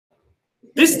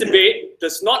This debate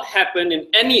does not happen in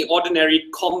any ordinary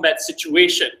combat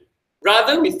situation.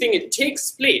 Rather, we think it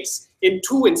takes place in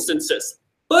two instances.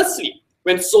 Firstly,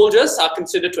 when soldiers are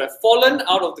considered to have fallen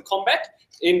out of the combat,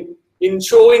 in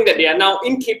showing that they are now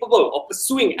incapable of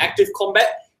pursuing active combat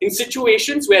in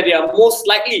situations where they are most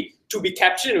likely to be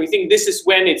captured. And we think this is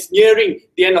when it's nearing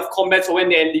the end of combat, or when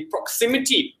they're in the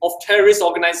proximity of terrorist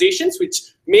organizations, which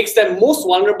makes them most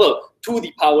vulnerable to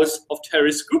the powers of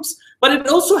terrorist groups. But it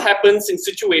also happens in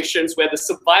situations where the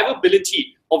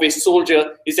survivability of a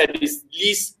soldier is at its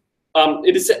least,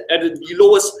 it is at the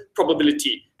lowest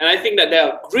probability. And I think that there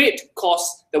are great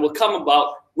costs that will come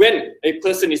about when a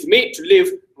person is made to live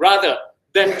rather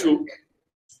than to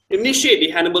initiate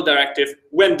the Hannibal Directive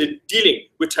when dealing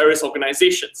with terrorist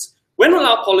organizations. When will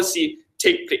our policy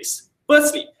take place?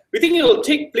 Firstly, we think it will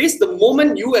take place the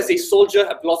moment you as a soldier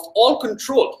have lost all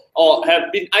control or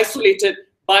have been isolated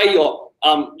by your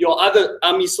other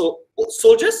army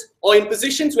soldiers, or in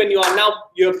positions when you have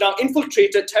now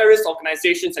infiltrated terrorist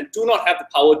organizations and do not have the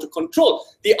power to control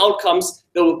the outcomes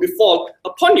that will befall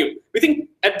upon you. We think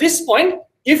at this point,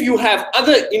 if you have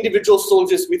other individual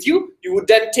soldiers with you, you would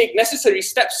then take necessary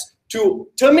steps to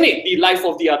terminate the life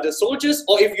of the other soldiers,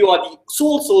 or if you are the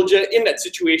sole soldier in that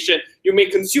situation, you may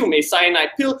consume a cyanide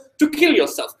pill to kill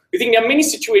yourself. We think there are many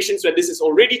situations where this has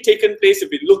already taken place. If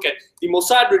we look at the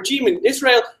Mossad regime in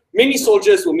Israel, many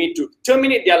soldiers were made to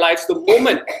terminate their lives the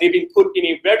moment they've been put in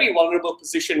a very vulnerable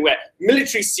position where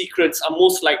military secrets are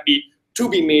most likely to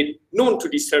be made known to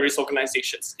these terrorist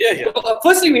organizations.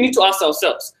 Firstly, we need to ask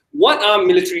ourselves, what are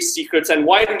military secrets and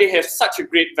why do they have such a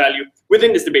great value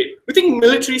within this debate? We think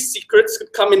military secrets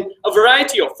could come in a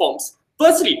variety of forms.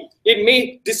 Firstly, it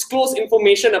may disclose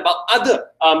information about other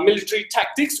military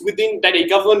tactics within that a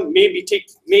government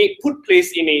may put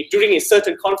place during a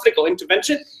certain conflict or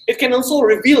intervention. It can also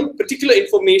reveal particular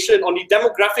information on the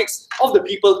demographics of the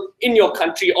people in your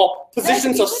country or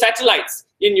positions of satellites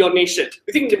in your nation.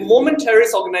 We think the moment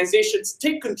terrorist organizations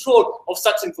take control of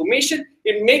such information,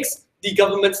 it makes the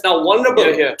governments now vulnerable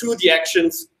to the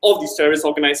actions of these terrorist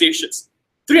organizations.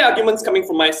 Three arguments coming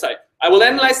from my side. I will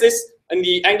analyze this in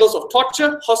the angles of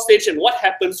torture, hostage, and what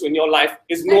happens when your life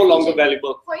is no longer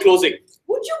valuable. Closing.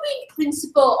 Would you be in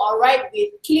principle alright with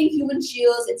killing human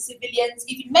shields and civilians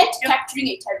if it meant capturing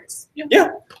a terrorist?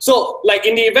 So, like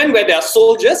in the event where there are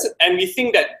soldiers and we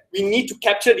think that we need to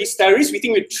capture these terrorists, we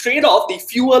think we trade off the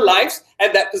fewer lives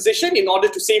at that position in order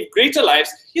to save greater lives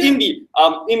in the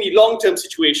long-term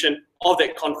situation of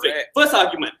that conflict. First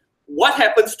argument. What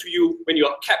happens to you when you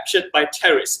are captured by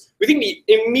terrorists? We think the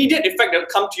immediate effect that will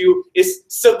come to you is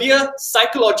severe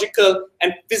psychological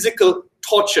and physical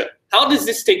torture. How does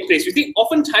this take place? We think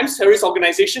oftentimes terrorist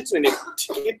organizations, when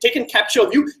they've taken capture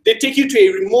of you, they take you to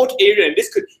a remote area, and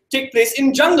this could take place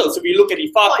in jungles. If we look at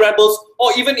the FARC rebels,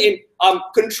 or even in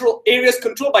areas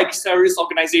controlled by these terrorist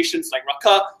organizations like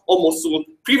Raqqa or Mosul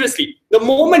previously. The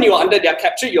moment you are under their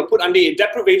capture, you're put under a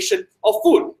deprivation of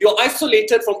food. You're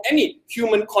isolated from any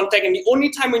human contact, and the only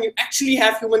time when you actually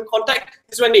have human contact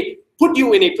is when they put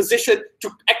you in a position to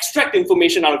extract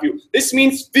information out of you. This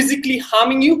means physically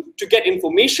harming you to get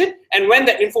information, and when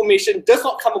that information does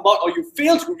not come about or you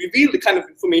fail to reveal the kind of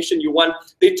information you want,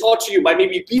 they torture you by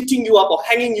maybe beating you up or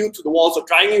hanging you to the walls or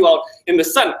drying you out in the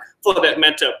sun, for that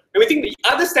matter. And we think the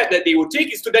other step that they would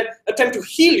take is to then attempt to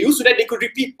heal you so that they could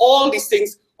repeat all these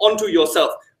things onto yourself.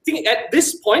 I think at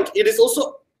this point, it is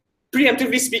also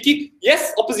preemptively speaking,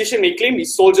 yes, opposition may claim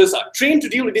these soldiers are trained to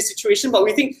deal with this situation, but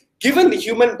we think given the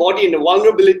human body and the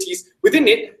vulnerabilities within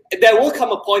it, there will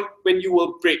come a point when you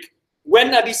will break.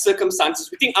 When are these circumstances?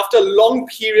 We think after long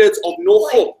periods of no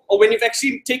hope, or when you've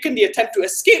actually taken the attempt to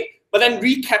escape, but then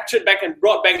recaptured back and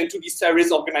brought back into these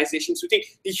terrorist organizations. We think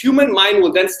the human mind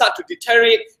will then start to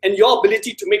deteriorate, and your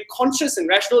ability to make conscious and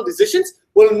rational decisions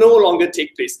will no longer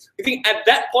take place. We think at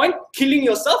that point, killing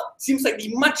yourself seems like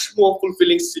the much more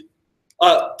fulfilling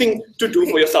thing to do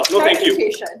for yourself. No, thank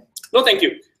you. No, thank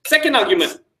you. Second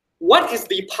argument. What is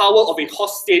the power of a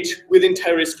hostage within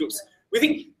terrorist groups? We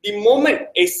think the moment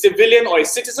a civilian or a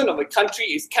citizen of a country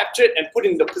is captured and put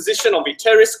in the position of a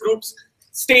terrorist groups,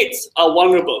 states are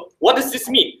vulnerable. What does this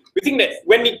mean? We think that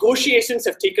when negotiations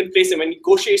have taken place and when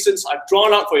negotiations are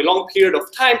drawn out for a long period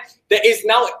of time, there is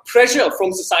now pressure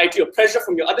from society or pressure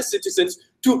from your other citizens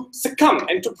to succumb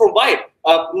and to provide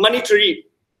monetary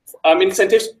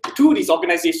incentives to these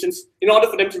organizations in order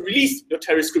for them to release your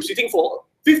terrorist groups. We think for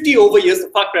 50 over years, the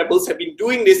FARC rebels have been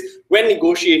doing this when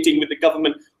negotiating with the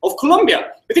government of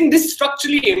Colombia. I think this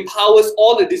structurally empowers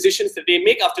all the decisions that they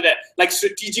make after that, like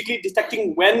strategically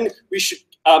detecting when we should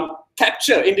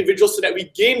capture individuals so that we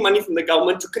gain money from the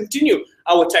government to continue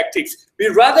our tactics. We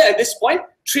rather at this point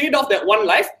trade off that one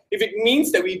life if it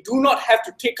means that we do not have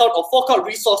to take out or fork out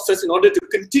resources in order to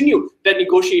continue that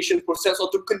negotiation process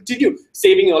or to continue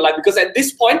saving your life. Because at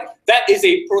this point, that is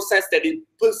a process that it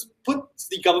puts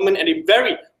the government in a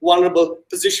very vulnerable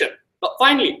position. But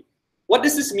finally, what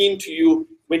does this mean to you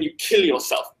when you kill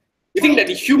yourself? You think that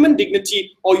the human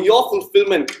dignity or your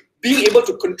fulfillment, being able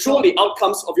to control the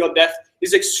outcomes of your death,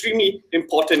 is extremely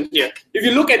important here. If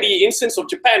you look at the instance of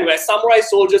Japan, where samurai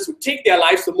soldiers would take their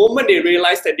lives the moment they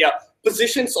realize that their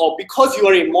positions, or because you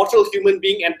are a mortal human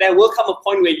being and there will come a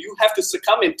point where you have to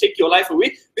succumb and take your life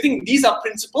away, we think these are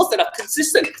principles that are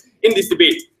consistent in this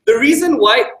debate. The reason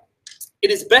why it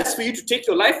is best for you to take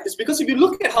your life is because if you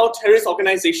look at how terrorist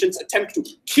organizations attempt to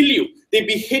kill you, they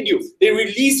behead you, they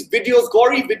release videos,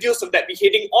 gory videos of that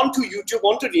beheading onto YouTube,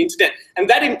 onto the internet, and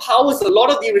that empowers a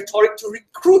lot of the rhetoric to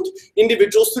recruit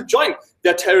individuals to join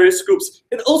their terrorist groups.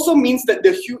 It also means that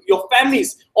your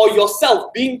families or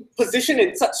yourself being positioned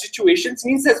in such situations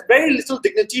means there's very little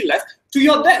dignity left to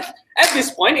your death. At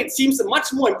this point, it seems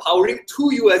much more empowering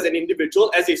to you as an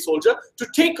individual, as a soldier, to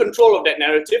take control of that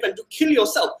narrative and to kill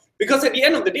yourself. Because at the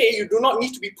end of the day, you do not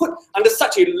need to be put under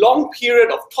such a long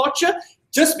period of torture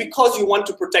just because you want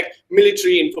to protect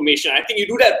military information. I think you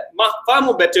do that far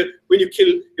more better when you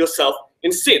kill yourself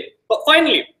instead. But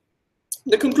finally,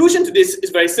 the conclusion to this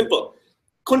is very simple.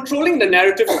 Controlling the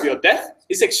narrative of your death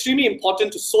is extremely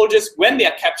important to soldiers when they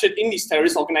are captured in these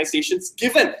terrorist organizations,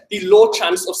 given the low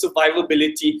chance of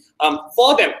survivability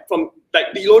for them,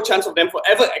 the low chance of them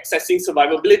forever accessing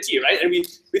survivability, right? And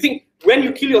we think when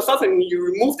you kill yourself and you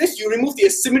remove this, you remove the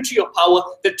asymmetry of power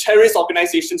that terrorist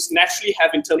organizations naturally have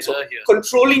in terms of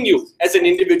controlling you as an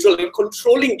individual and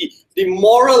controlling the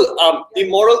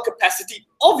moral capacity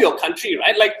of your country,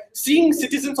 right? Like seeing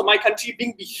citizens of my country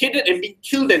being beheaded and being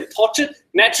killed and tortured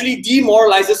naturally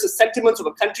demoralizes the sentiments of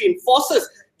a country and forces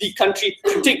the country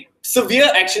to take severe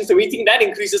actions, and we think that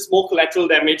increases more collateral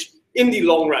damage in the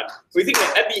long run. We think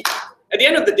that at the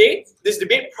end of the day, this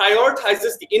debate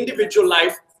prioritizes the individual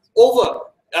life over,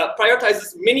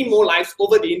 prioritizes many more lives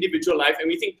over the individual life. And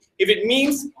we think if it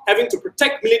means having to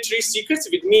protect military secrets,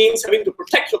 if it means having to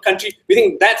protect your country, we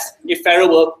think that's a fairer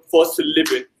world for us to live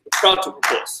in. We're proud to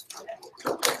propose.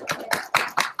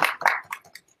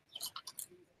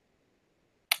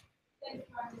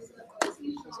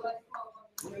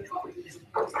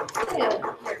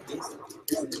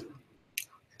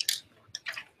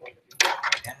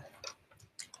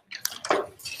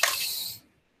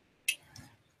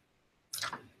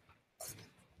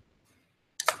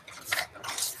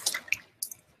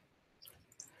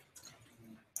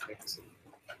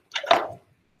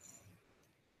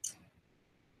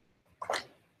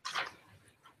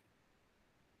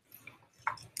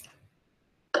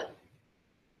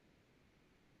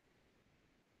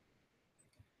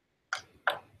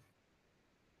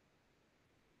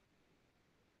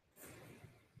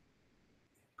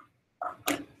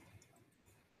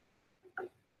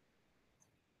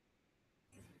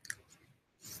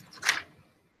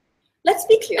 Let's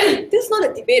be clear, this is not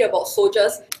a debate about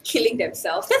soldiers killing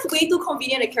themselves. That's way too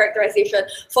convenient a characterization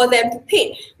for them to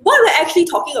paint. What we're actually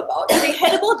talking about is a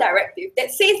Hannibal Directive that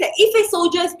says that if a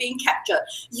soldier is being captured,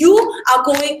 you are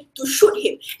going to shoot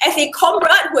him. As a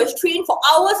comrade who has trained for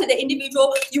hours with the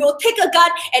individual, you will take a gun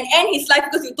and end his life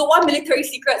because you don't want military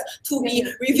secrets to be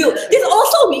revealed. This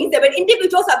also means that when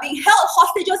individuals are being held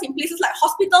hostages in places like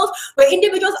hospitals, where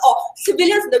individuals or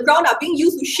civilians on the ground are being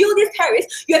used to shield these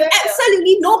terrorists, you have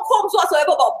absolutely no qualms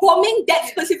whatsoever about bombing that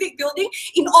specific building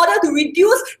in order to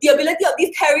reduce the ability of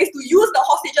these terrorists to use the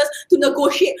hostages to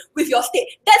negotiate with your state.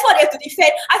 That's what they have to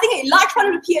defend. I think a large part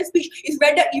of the PM speech is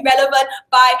rendered irrelevant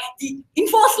by the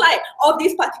info slide of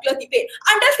this particular debate.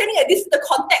 Understanding that this is the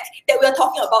context that we are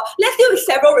talking about, let's deal with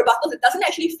several rebuttals that doesn't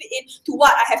actually fit into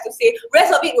what I have to say.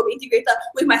 Rest of it will be integrated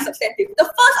with my substantive.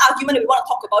 The first argument that we want to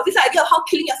talk about is this idea of how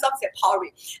killing yourself is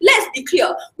empowering. Let's be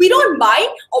clear. We don't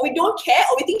mind or we don't care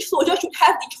or we think soldiers should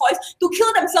have the choice to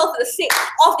kill themselves for the sake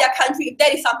of their country if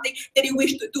that is something that they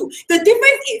wish to do. The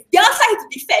difference is their side to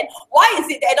defend. Why is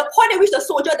it that at the point at which the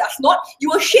soldier does not, you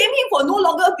will shame him for no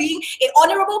longer being an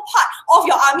honorable part of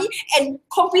your army and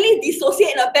completely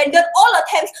dissociate and abandon all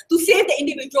attempts to save the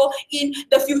individual in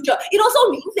the future? It also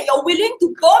means that you're willing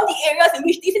to bomb the areas in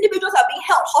which these individuals are being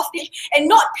held hostage and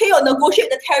not pay or negotiate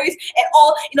with the terrorists at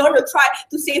all in order to try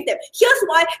to save them. Here's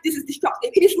why this is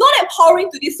destructive. It is not empowering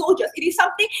to these soldiers. It is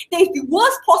something that is the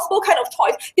worst possible kind of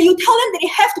choice, that you tell them that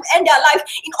they have to end their lives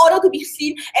in order to be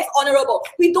seen as honorable.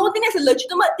 We don't think it's a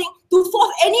legitimate thing to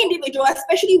force any individual,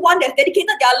 especially one that's dedicated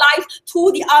their life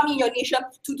to the army in your nation,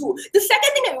 to do. The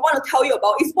second thing that we want to tell you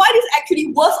about is why this is actually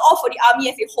worse off for the army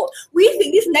as a whole. We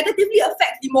think this negatively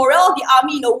affects the morale of the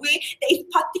army in a way that is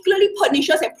particularly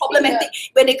pernicious and problematic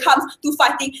when it comes to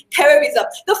fighting terrorism.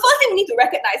 The first thing we need to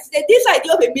recognize is that this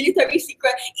idea of a military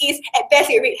secret is at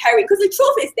best a red herring, because the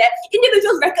truth is that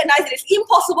individuals recognize that it's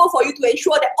impossible for you to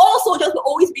ensure that all soldiers will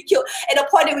always be killed at the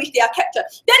point at which they are captured.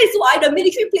 That is why the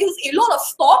military places a lot of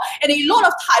store and a lot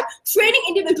of time training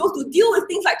individuals to deal with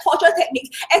things like torture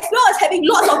techniques, as well as having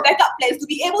lots of backup plans to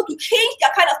be able to change their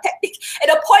kind of tactics at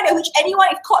the point at which anyone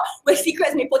is caught where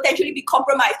secrets may potentially be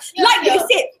compromised. They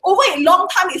said, over a long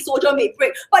time a soldier may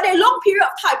break, but a long period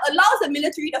of time allows the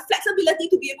military the flexibility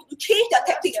to be able to change their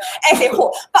tactics as a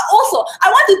whole. But also, I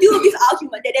want to deal with this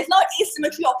argument that there's not an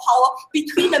asymmetry of power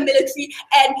between the military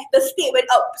and the state,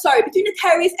 between the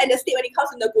terrorists and the state when it comes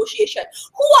to negotiation.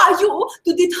 Who are you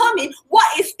to determine what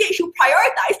a state should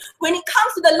prioritize when it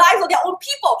comes to the lives of their own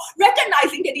people,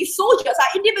 recognizing that these soldiers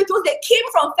are individuals that came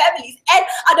from families and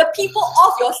are the people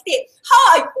of your state?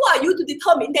 Who are you to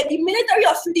determine that the military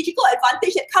or strategical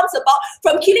advantage that comes about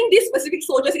from killing these specific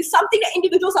soldiers is something that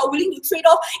individuals are willing to trade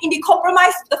off in the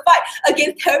compromise of the fight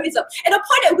against terrorism? At a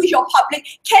point at which your public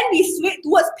can be swayed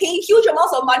towards paying huge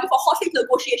amounts of money for hostage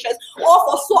negotiations or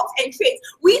for swaps and trades,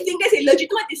 we think there's a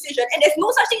legitimate decision, and there's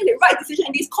no such thing as a right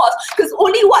decision in this cause, because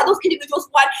only what those individuals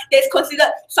want that is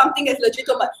considered something as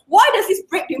legitimate. Why does this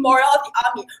break the morale of the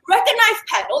army? Recognize,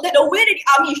 panel, that the way that the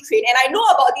army is trained, and I know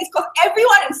about this because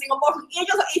everyone in Singapore from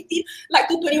ages of 18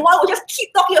 to 21 will just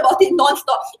keep talking about it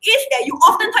non-stop, is that you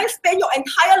oftentimes spend your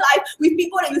entire life with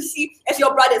people that you see as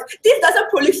your brothers. This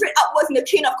doesn't proliferate upwards in the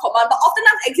chain of command, but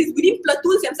oftentimes exists within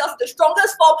platoons themselves, the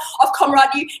strongest form of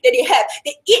camaraderie that they have.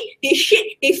 They eat, they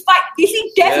shit, they fight, they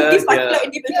see death with this particular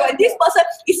individual, and this person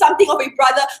is something of a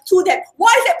brother to them.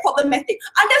 Why is that problematic?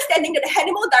 Understanding that the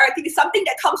Hannibal Directive is something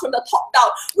that comes from the top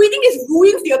down, we think this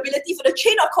ruins the ability for the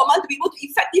chain of command to be able to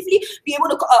effectively be able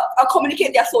to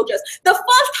communicate with their soldiers. The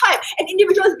first time an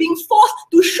individual is being forced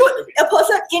to shoot a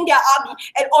person in their army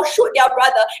or shoot their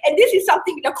brother, and this is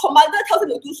something the commander tells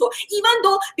them to do so, even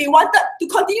though they wanted to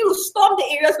continue to storm the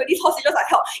areas where these hostages are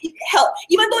held,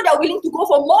 even though they're willing to go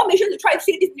for more missions to try and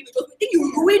save these individuals, we think you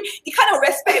ruin the kind of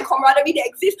respect and camaraderie that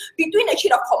exists between the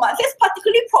chain of command. That's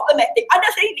particularly problematic.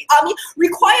 Understanding the army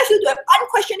requires you to have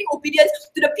unquestioning obedience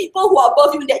to the people who are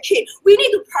above you in that chain. We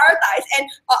need to prioritize and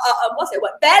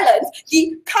balance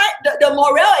the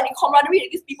morale and the camaraderie that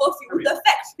these people feel with the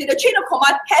fact that the chain of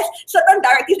command has certain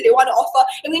directives that they want to offer,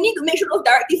 and we need to make sure those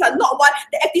directives are not one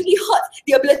that actively hurts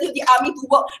the ability of the army to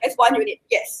work as one unit.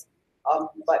 Yes.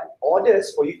 But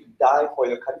orders for you to die for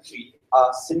your country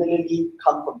similarly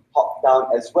come from top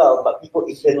down as well, but people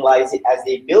internalize it as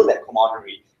they build that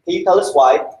camaraderie. Can you tell us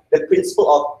why the principle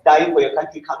of dying for your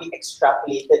country can't be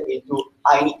extrapolated into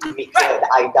I need to make sure that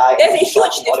I die in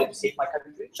order to save my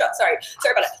country? Sure, sorry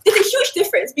about that. There's a huge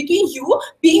difference between you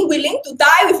being willing to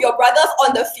die with your brothers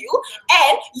on the field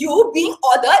and you being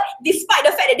ordered, despite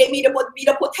the fact that they may be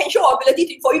the potential or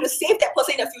ability for you to save that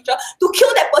person in the future, to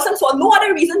kill that person for no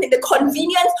other reason than the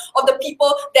convenience of the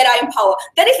people that are in power.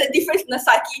 That is the difference in the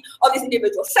psyche of this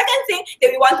individual. Second thing that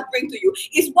we want to bring to you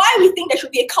is why we think there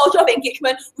should be a culture of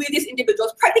engagement with these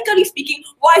individuals. Practically speaking,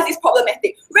 why is this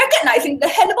problematic? Recognizing the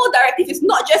Hannibal Directive is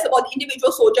not just about the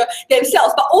individual soldier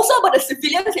themselves, but also about the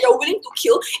civilians that you're willing to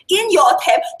kill in your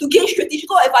attempt to gain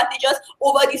strategical advantages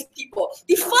over these people.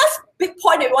 The first big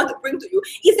point that we want to bring to you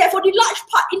is that for the large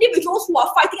part, individuals who are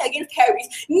fighting against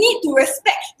terrorists need to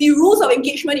respect the rules of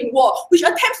engagement in war, which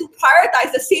attempts to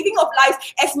prioritize the saving of lives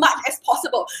as much as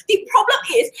possible. The problem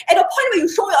is, at a point where you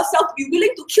show yourself to be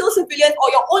willing to kill civilians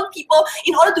or your own people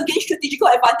in order to gain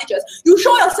strategical advantages, you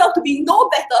show yourself to be no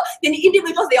better than the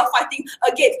individuals they are fighting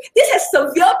against. This has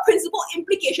severe principal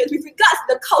implications with regards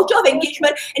to the culture of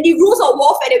engagement and the rules of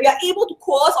warfare that we are able to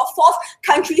coerce or force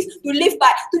countries to live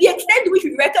by, to the extent to which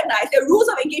we recognize the rules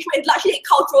of engagement is largely a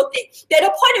cultural thing. That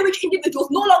at the point at which individuals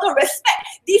no longer respect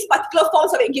these particular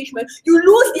forms of engagement, you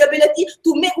lose the ability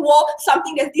to make war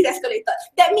something that's de-escalated.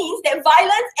 That means that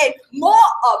violence and more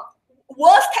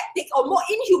worse tactics or more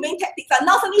inhumane tactics are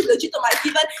now suddenly legitimized,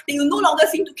 given that you no longer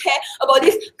seem to care about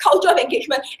this culture of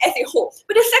engagement as a whole.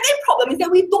 But the second problem is that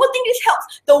we don't think this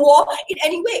helps the war in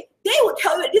any way. they would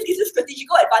tell you that this gives you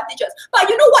strategical advantages. But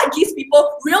you know what gives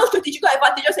people real strategical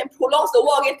advantages and prolongs the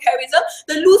war against terrorism?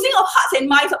 The losing of hearts and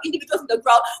minds of individuals on the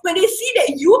ground when they see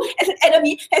that you, as an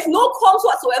enemy, has no qualms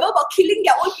whatsoever about killing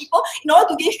their own people in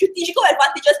order to gain strategical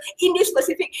advantages in this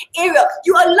specific area.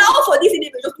 You allow for these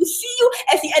individuals to see you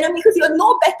as the enemy because you are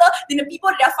no better than the people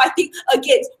they are fighting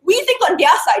against. We think on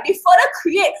their side, they further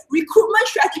create recruitment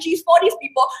strategies for these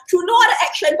people through no other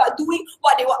action but doing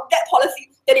what they want, that policy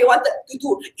that they wanted to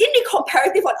do. In the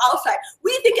comparative on our side, we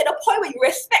think at the point where you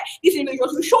respect these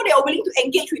individuals, you show they are willing to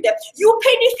engage with them, you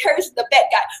paint these terrorists the bad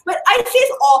guy. When ISIS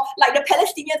or like the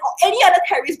Palestinians or any other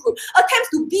terrorist group attempts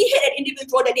to behead an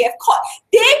individual that they have caught,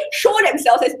 they show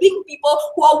themselves as being people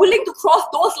who are willing to cross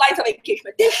those lines of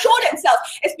engagement. They show themselves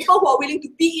as people who are willing to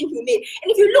be inhumane. And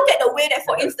if you look at the way that,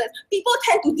 for instance, people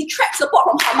tend to detract support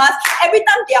from Hamas every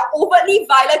time they are overtly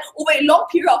violent over a long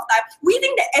period of time, we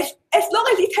think that as long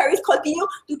as these terrorists continue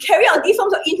to carry out these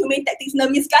forms of inhumane tactics in a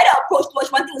misguided approach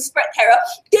towards wanting to spread terror,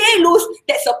 they lose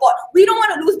that support. We don't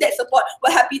want to lose that support.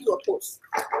 We're happy to oppose.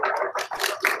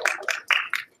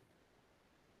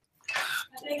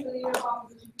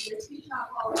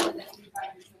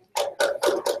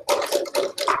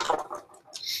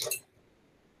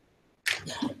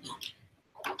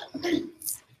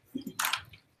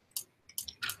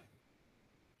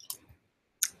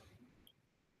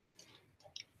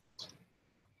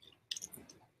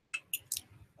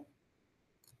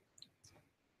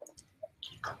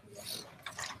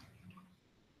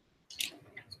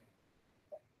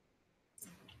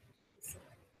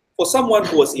 For someone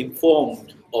who was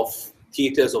informed of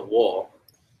theatres of war,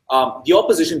 the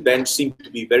opposition bench seemed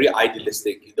to be very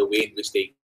idealistic in the way in which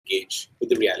they engage with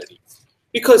the reality.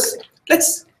 Because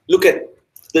let's look at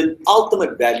the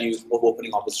ultimate value of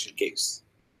opening opposition case.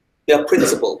 They are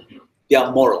principled, they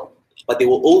are moral, but they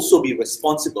will also be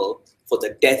responsible for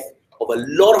the death of a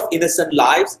lot of innocent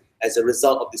lives as a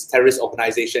result of this terrorist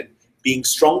organization being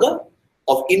stronger,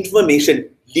 of information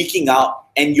leaking out,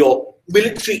 and your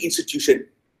military institution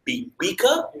being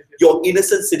weaker, your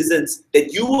innocent citizens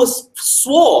that you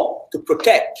swore to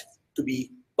protect to be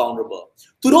vulnerable.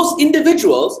 To those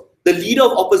individuals, the leader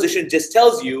of opposition just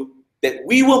tells you that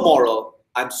we were moral,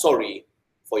 I'm sorry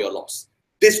for your loss.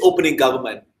 This opening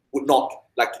government would not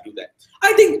like to do that.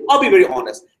 I think, I'll be very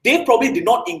honest, they probably did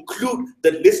not include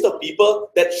the list of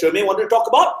people that Shermaine wanted to talk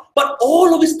about, but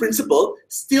all of his principle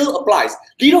still applies.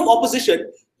 Leader of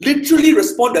opposition literally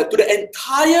responded to the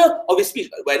entire of his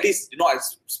speech, well, at least,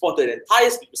 respond to the entire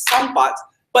speech, some parts,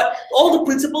 but all the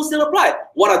principles still apply.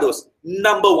 What are those?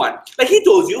 Number one, like he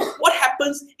told you, what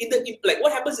happens in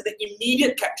the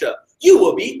immediate capture? You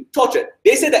will be tortured.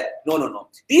 They say that no.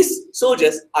 These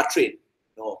soldiers are trained.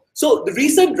 No. So the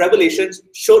recent revelations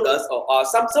showed us, or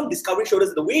some discovery showed us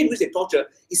that the way in which they torture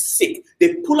is sick.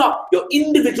 They pull out your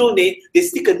individual name, they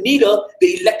stick a needle,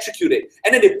 they electrocute it.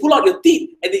 And then they pull out your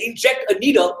teeth and they inject a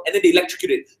needle and then they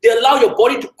electrocute it. They allow your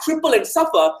body to cripple and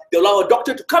suffer. They allow a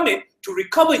doctor to come in to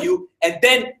recover you, and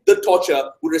then the torture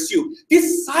will resume.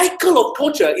 This cycle of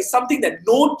torture is something that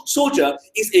no soldier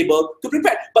is able to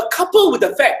prepare. But coupled with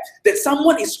the fact that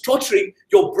someone is torturing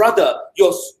your brother,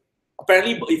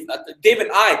 apparently, if Dave and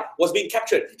I was being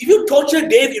captured. If you torture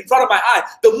Dave in front of my eye,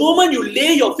 the moment you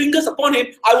lay your fingers upon him,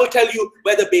 I will tell you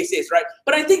where the base is, right?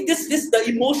 But I think the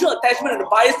emotional attachment and the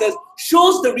biasness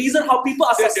shows the reason how people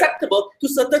are susceptible to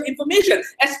certain information,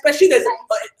 especially there's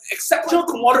exceptional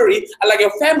camaraderie, like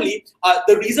your family,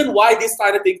 the reason why this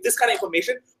kind of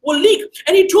information will leak.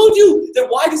 And he told you that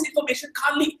why this information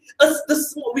can't leak.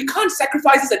 We can't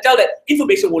sacrifice this and tell that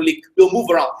information will leak. We'll move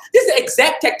around. This is the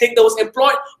exact tactic that was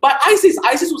employed by ISIS.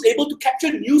 ISIS was able to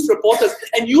capture news reporters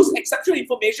and use exceptional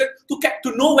information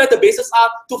to know where the bases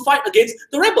are to fight against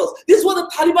the rebels. This is what the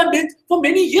Taliban did for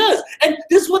many years. And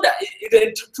this is what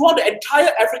throughout the entire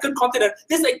African continent,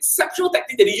 this exceptional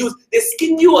tactic that they use. They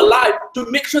skin you alive to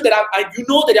make sure that you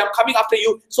know that I'm coming after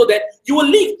you, so that you will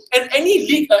leak. And any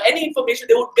leak, any information,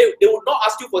 they would not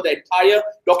ask you for the entire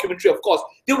documentary, of course.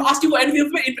 They would ask you for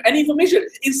any information.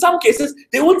 In some cases,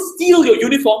 they would steal your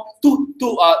uniform to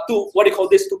what do you call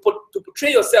this, to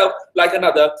portray yourself like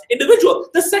another individual.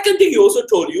 The second thing he also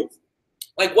told you,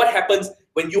 like what happens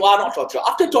when you are not tortured.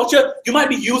 After torture, you might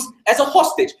be used as a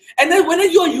hostage. And then when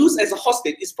you are used as a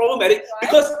hostage, it's problematic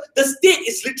because the state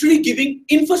is literally giving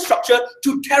infrastructure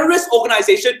to terrorist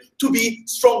organization to be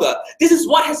stronger. This is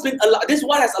what has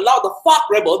allowed the FARC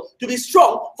rebels to be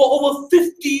strong for over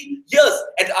 50 years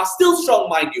and are still strong,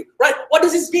 mind you. Right? What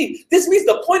does this mean? This means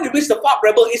the point at which the FARC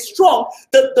rebel is strong,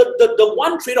 the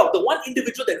one trade-off, the one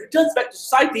individual that returns back to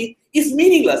society is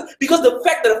meaningless, because the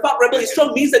fact that the FARC rebel is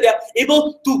strong means that they are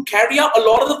able to carry out a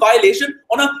lot of the violation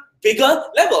on a bigger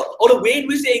level, or the way in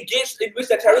which they engage, in which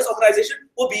the terrorist organization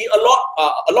will be a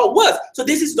lot worse. So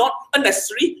this is not a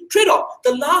necessary trade-off.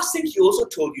 The last thing he also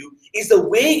told you is the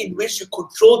way in which you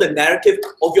control the narrative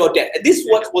of your death. And this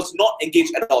one was not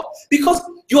engaged at all, because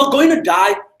you are going to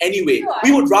die anyway.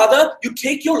 We would rather you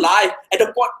take your life at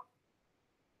the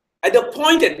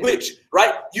point at which,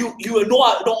 right, you are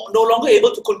no longer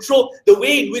able to control the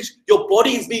way in which your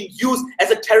body is being used as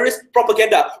a terrorist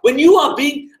propaganda. When you are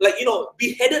being, like,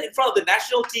 beheaded in front of the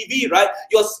national TV, right,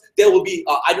 there will be,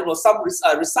 I don't know, some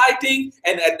reciting,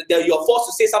 and you're forced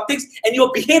to say some things, and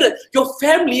you're beheaded. Your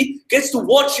family gets to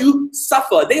watch you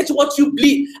suffer. They get to watch you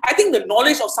bleed. I think the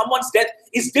knowledge of someone's death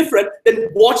is different than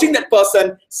watching that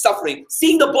person suffering.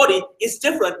 Seeing the body is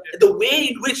different. The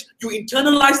way in which you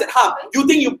internalize that harm, you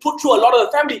think you put through a lot of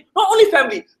the family, not only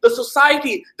family, the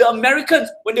society, the Americans,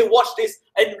 when they watch this,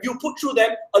 and you put through them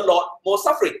a lot more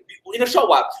suffering in a short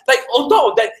while. Like, on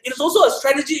top of that, it is also a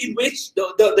strategy in which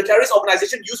the terrorist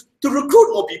organization used to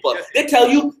recruit more people. They tell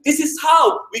you, this is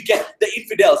how we get the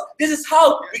infidels, this is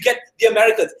how we get the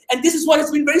Americans, and this is what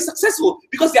has been very successful,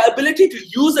 because their ability to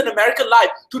use an American life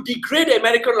to degrade the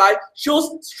American life shows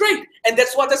strength, and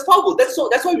that's powerful. That's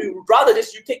why we would rather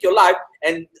just you take your life,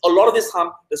 and a lot of this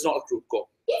harm does not accrue. Go.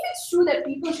 If it's true that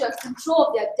people should have control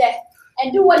of their death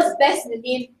and do what is best in the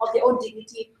name of their own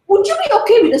dignity, would you be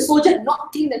okay with the soldier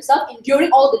not killing themselves, enduring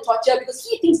all the torture because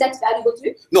he thinks that's valuable to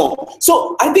him? No.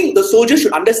 So I think the soldier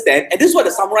should understand, and this is what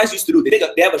the samurais used to do.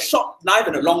 They have a short knife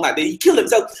and a long knife. They kill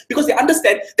themselves because they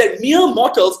understand that mere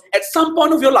mortals, at some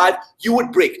point of your life, you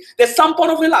would break. At some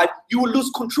point of your life, you will lose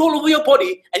control over your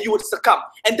body and you would succumb.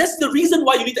 And that's the reason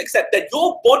why you need to accept that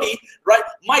your body, right,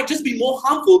 might just be more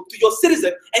harmful to your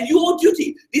citizen and your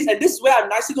duty. This is where I'm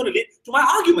nicely going to lead to my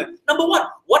argument. Number one,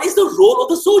 what is the role of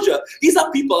the soldier? These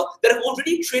are people that have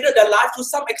already traded their life to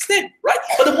some extent, right?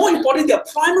 But the more important, their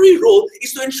primary role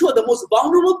is to ensure the most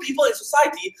vulnerable people in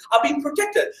society are being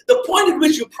protected. The point at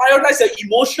which you prioritize your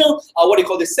emotional,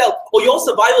 self, or your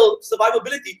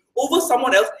survivability over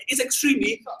someone else is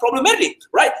extremely problematic,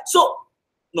 right? So,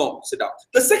 no, sit down.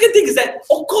 The second thing is that,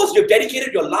 of course, you've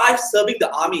dedicated your life serving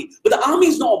the army, but the army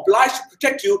is not obliged to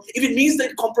protect you if it means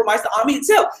that it compromises the army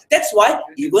itself. That's why,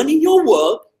 even in your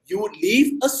world, you would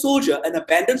leave a soldier, an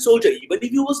abandoned soldier, even if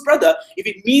he was brother, if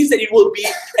it means that it will be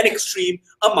an extreme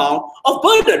amount of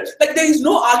burden. Like, there is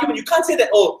no argument. You can't say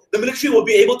that, oh, the military will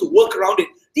be able to work around it.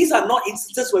 These are not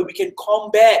instances where we can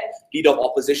combat leader of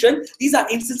opposition. These are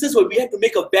instances where we have to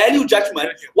make a value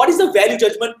judgment. What is the value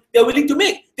judgment they're willing to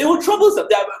make? They will troublesome.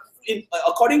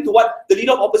 According to what the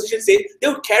leader of opposition said, they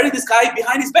would carry this guy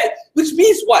behind his back. Which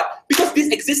means what? Because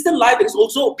this existent life that is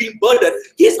also being burdened,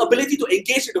 his ability to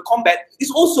engage in the combat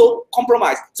is also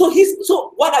compromised. So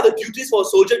what are the duties for a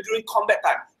soldier during combat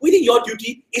time? We think your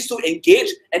duty is to engage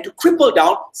and to cripple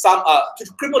down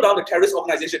the terrorist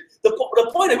organization. The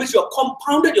point at which you have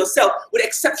compounded yourself with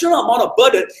exceptional amount of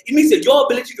burden, it means that your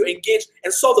ability to engage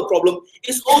and solve the problem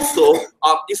is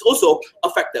also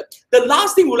affected. The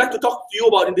last thing we'd like to talk to you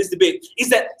about in this debate is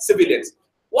that civilians.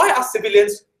 Why are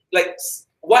civilians, like,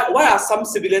 why are some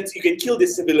civilians, you can kill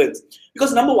these civilians?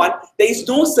 Because number one, there is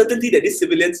no certainty that these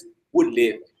civilians would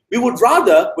live. We would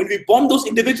rather, when we bomb those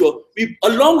individuals,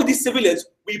 along with these civilians,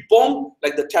 we bomb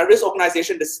like the terrorist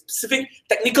organization, the specific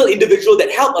technical individual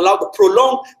that helped allow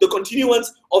prolong the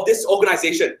continuance of this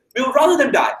organization. We would rather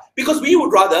them die, because we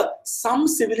would rather some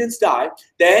civilians die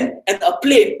than a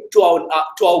plane to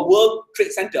our World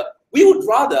Trade Center. We would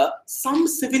rather some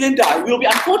civilian die. We will be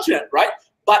unfortunate, right?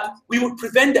 But we would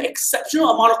prevent the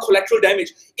exceptional amount of collateral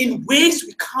damage in ways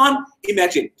we can't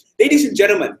imagine. Ladies and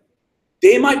gentlemen,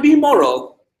 they might be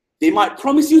moral, they might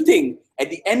promise you things. At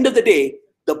the end of the day,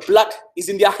 the blood is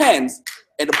in their hands,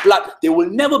 and the blood, they will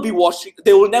never be washed.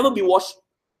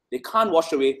 They can't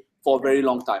wash away for a very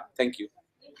long time. Thank you.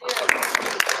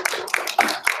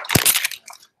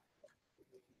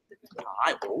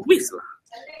 I always laugh.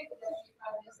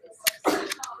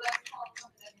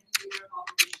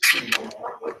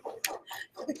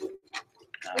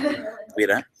 Wait,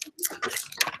 huh?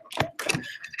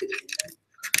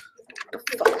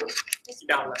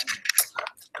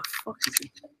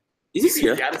 Is this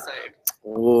here?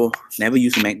 Oh, never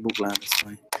use a MacBook lah. That's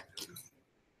why.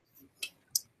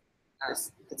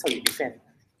 That's how you defend.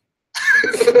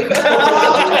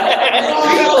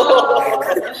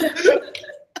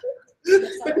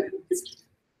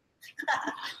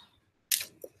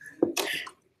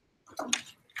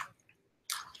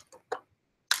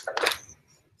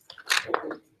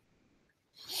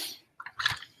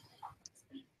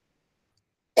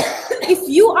 If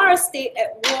you are a state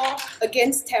at war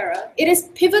against terror, it is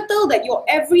pivotal that your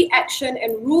every action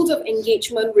and rules of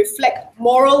engagement reflect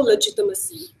moral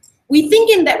legitimacy. We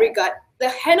think in that regard, the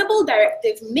Hannibal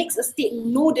Directive makes a state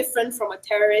no different from a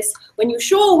terrorist when you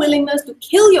show a willingness to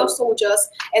kill your soldiers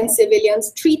and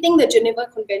civilians, treating the Geneva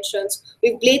Conventions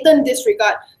with blatant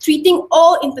disregard, treating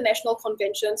all international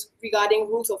conventions regarding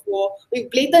rules of war with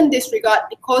blatant disregard,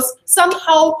 because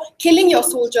somehow killing your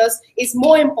soldiers is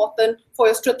more important for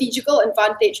your strategical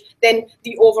advantage than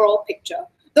the overall picture.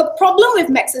 The problem with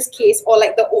Max's case, or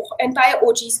like the entire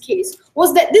OG's case,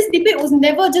 was that this debate was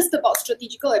never just about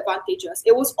strategical advantages.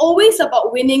 It was always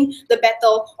about winning the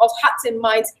battle of hearts and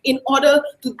minds in order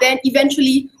to then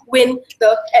eventually win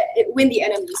the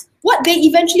enemies. What they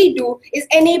eventually do is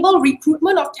enable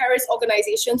recruitment of terrorist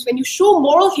organizations when you show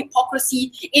moral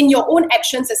hypocrisy in your own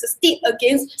actions as a state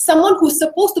against someone who's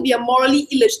supposed to be a morally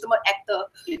illegitimate actor.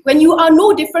 When you are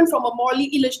no different from a morally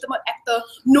illegitimate actor,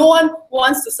 no one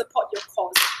wants to support your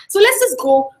cause. So let's just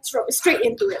go straight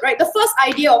into it, right? The first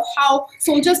idea of how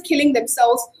soldiers killing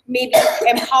themselves may be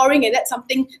empowering, and that's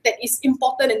something that is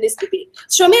important in this debate.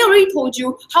 Shamay already told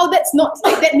you how that's not,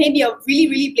 like, that may be a really,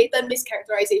 really blatant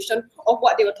mischaracterization of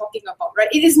what they were talking about, right?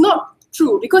 It is not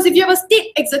true, because if you have a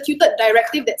state-executed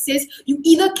directive that says you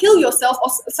either kill yourself or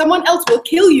someone else will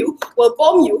kill you, will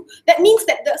bomb you, that means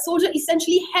that the soldier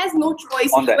essentially has no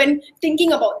choice when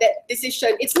thinking about that decision.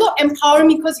 It's not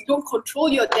empowering because you don't control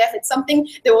your death. It's something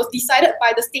that was decided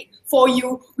by the state for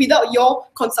you without your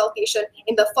consultation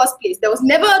in the first place. There was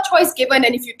never a choice given,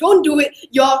 and if you don't do it,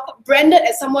 you're branded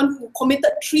as someone who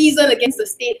committed treason against the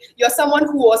state. You're someone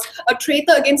who was a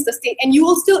traitor against the state, and you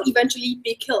will still eventually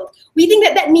be killed. We think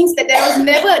that that means that there was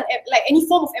never any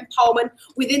form of empowerment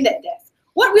within that death.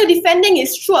 What we're defending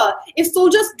is, sure, if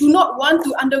soldiers do not want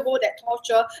to undergo that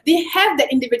torture, they have that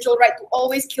individual right to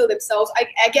always kill themselves.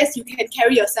 I guess you can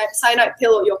carry a cyanide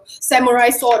pill or your samurai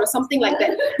sword or something like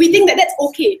that. We think that that's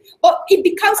okay. But it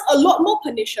becomes a lot more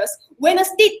pernicious when a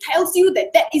state tells you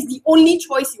that that is the only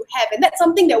choice you have, and that's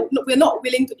something that we're not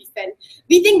willing to defend.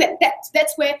 We think that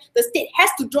that's where the state has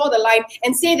to draw the line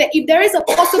and say that if there is a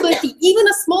possibility, even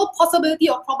a small possibility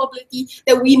or probability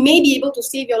that we may be able to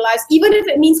save your lives, even if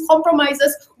it means compromises,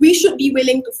 we should be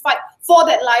willing to fight for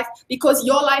that life because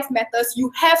your life matters.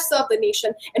 You have served the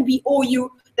nation and we owe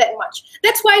you that much.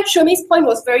 That's why Shermay's point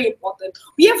was very important.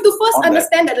 We have to first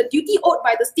understand that the duty owed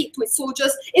by the state to its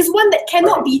soldiers is one that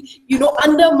cannot be,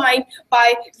 undermined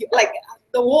by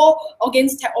the war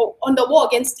against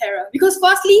terror. Because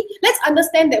firstly, let's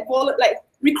understand that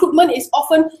recruitment is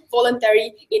often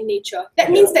voluntary in nature. That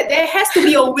means that there has to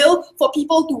be a will for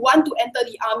people to want to enter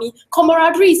the army.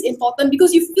 Camaraderie is important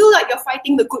because you feel like you're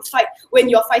fighting the good fight when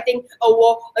you're fighting a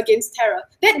war against terror.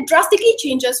 That drastically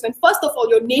changes when, first of all,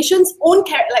 your nation's own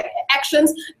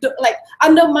actions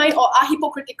undermine or are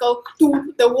hypocritical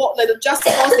to the war, the just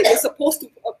cause that you're supposed to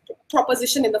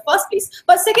proposition in the first place.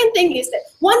 But second thing is that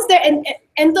once there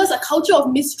enters a culture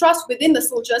of mistrust within the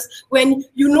soldiers, when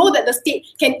you know that the state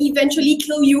can eventually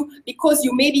kill you because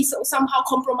you may be somehow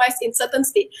compromised in certain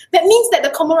state, that means that the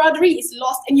camaraderie is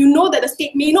lost and you know that the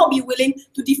state may not be willing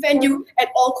to defend you at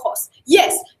all costs.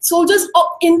 Yes, soldiers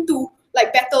opt into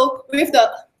battle with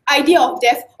the idea of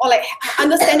death, or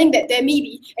understanding that there may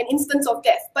be an instance of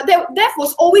death, but death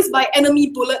was always by enemy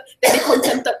bullet that they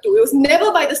consented to. It was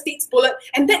never by the state's bullet,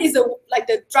 and that is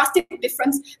the drastic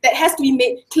difference that has to be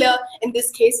made clear in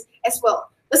this case as well.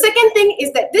 The second thing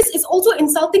is that this is also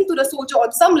insulting to the soldier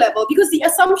on some level, because the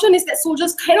assumption is that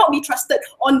soldiers cannot be trusted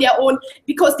on their own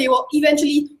because they will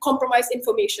eventually compromise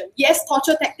information. Yes,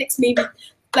 torture tactics may be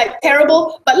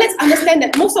terrible, but let's understand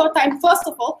that most of the time, first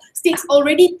of all, states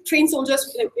already train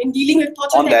soldiers in dealing with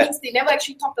torture techniques. They never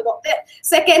actually talked about that.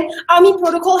 Second, army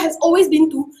protocol has always been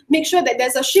to make sure that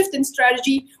there's a shift in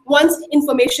strategy once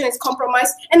information is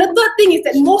compromised. And the third thing is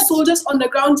that most soldiers on the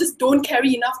ground just don't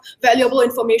carry enough valuable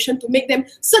information to make them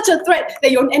such a threat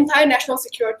that your entire national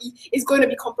security is going to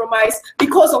be compromised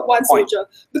because of one soldier.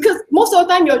 Because most of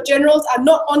the time, your generals are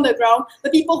not on the ground. The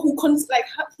people who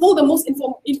hold the most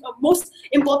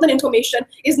important information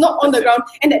is not on the ground,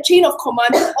 and that chain of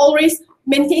command always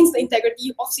maintains the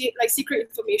integrity of secret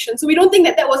information. So we don't think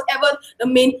that that was ever the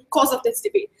main cause of this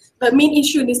debate, the main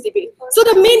issue in this debate. So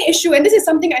the main issue, and this is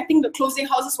something I think the closing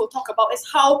houses will talk about, is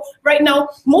how right now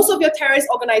most of your terrorist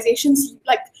organizations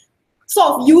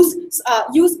sort of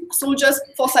use soldiers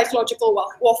for psychological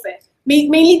warfare,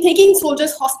 mainly taking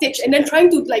soldiers hostage and then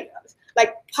trying to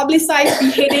publicize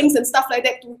beheadings and stuff like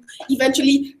that to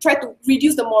eventually try to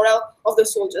reduce the morale of the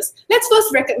soldiers. Let's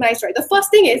first recognize, the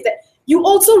first thing is that you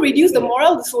also reduce the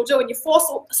morale of the soldier when you force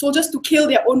soldiers to kill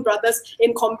their own brothers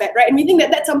in combat, And we think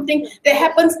that that's something that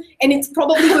happens, and it's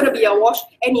probably going to be a wash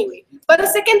anyway. But the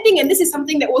second thing, and this is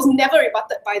something that was never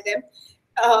rebutted by them,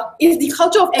 is the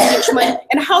culture of engagement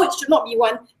and how it should not be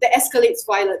one that escalates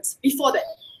violence before that.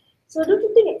 So don't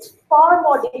you think it's far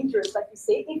more dangerous, like you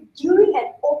say, if during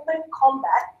an open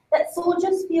combat that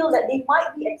soldiers feel that they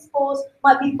might be exposed,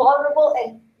 might be vulnerable,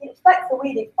 and it affects the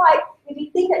way they fight, if we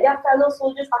think that their fellow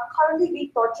soldiers are currently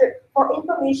being tortured for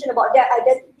information about their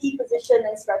identity, position,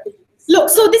 and strategies? Look,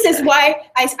 so this is why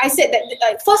I said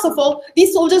that, first of all,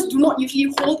 these soldiers do not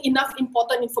usually hold enough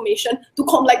important information to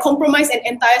compromise an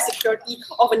entire security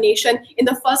of a nation in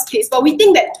the first place. But we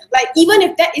think that, even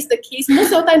if that is the case,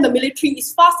 most of the time the military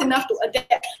is fast enough to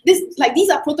adapt. These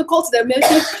are protocols the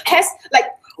military has,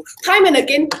 time and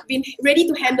again been ready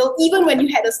to handle. Even when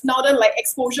you had a Snowden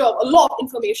exposure of a lot of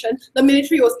information, the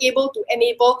military was able to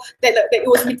enable that it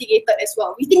was mitigated as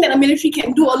well. We think that the military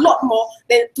can do a lot more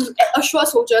than to assure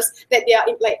soldiers that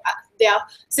their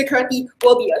security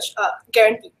will be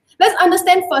guaranteed. Let's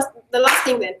understand first the last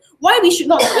thing then, why we should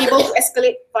not be able to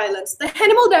escalate violence. The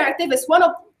Hannibal Directive is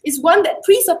one that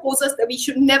presupposes that we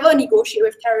should never negotiate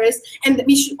with terrorists and that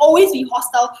we should always be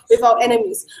hostile with our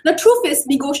enemies. The truth is,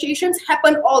 negotiations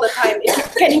happen all the time.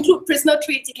 It can include prisoner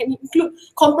trades, it can include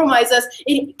compromises,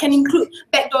 it can include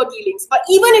backdoor dealings. But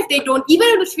even if they don't, even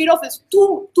if the trade-off is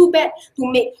too bad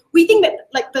to make, we think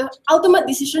that the ultimate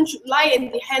decision should lie in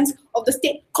the hands of the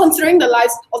state, considering the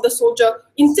lives of the soldier,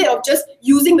 instead of just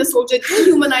using the soldier,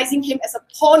 dehumanizing him as a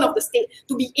pawn of the state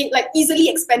to be easily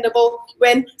expendable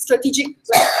when strategic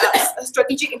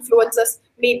influences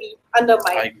may be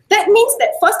undermined. That means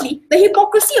that, firstly, the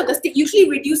hypocrisy of the state usually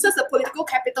reduces the political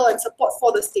capital and support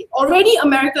for the state. Already,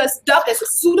 America is dubbed as a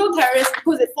pseudo-terrorist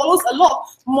because it follows a lot of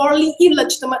morally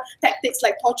illegitimate tactics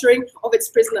like torturing of its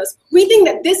prisoners. We think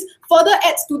that this further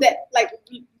adds to that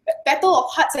battle of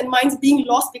hearts and minds being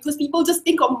lost because people just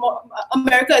think of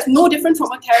America as no different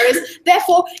from a terrorist.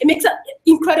 Therefore, it makes it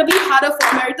incredibly harder for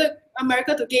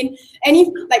America to gain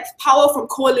any power from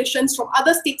coalitions from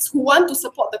other states who want to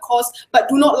support the cause but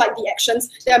do not like the actions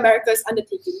that America is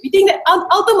undertaking. We think that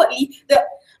ultimately the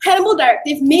Hannibal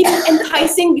Directive may be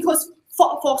enticing because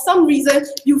for some reason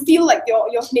you feel like your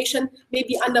nation may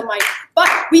be undermined. But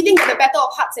we think that the battle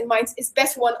of hearts and minds is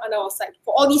best won on our side.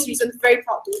 For all these reasons, very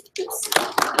proud to propose.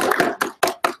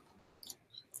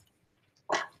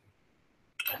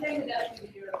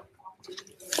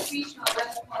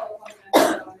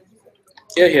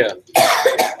 Here.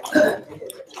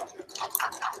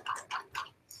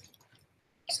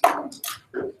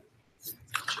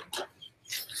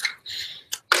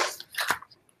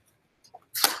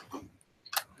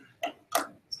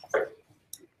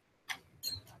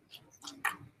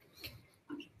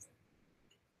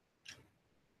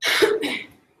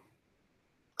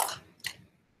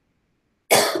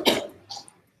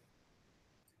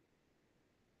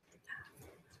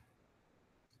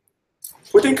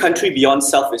 Putting country beyond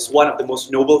self is one of the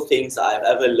most noble things I've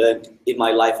ever learned in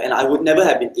my life, and I would never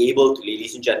have been able to,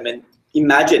 ladies and gentlemen,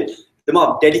 imagine the amount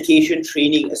of dedication,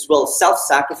 training, as well as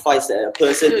self-sacrifice that a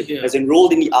person who's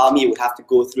enrolled in the army would have to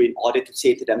go through in order to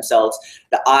say to themselves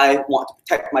that I want to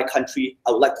protect my country,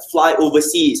 I would like to fly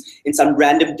overseas in some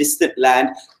random distant land,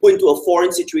 go into a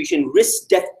foreign situation, risk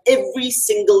death every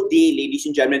single day, ladies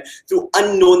and gentlemen, through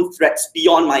unknown threats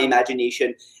beyond my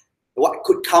imagination. What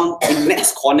could come in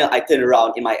next corner I turn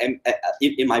around in my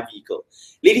vehicle.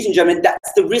 Ladies and gentlemen,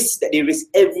 that's the risk that they risk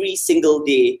every single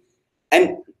day.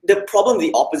 And the problem with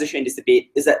the opposition in this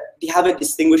debate is that they haven't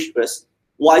distinguished for us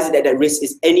why is it that risk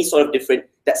is any sort of different,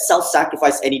 that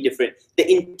self-sacrifice any different,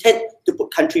 the intent to put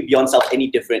country beyond self any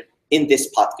different in this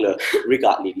particular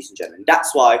regard, ladies and gentlemen.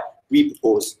 That's why we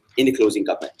propose in the closing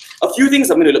government. A few things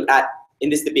I'm going to look at in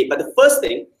this debate, but the first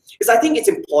thing is I think it's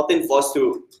important for us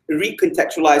to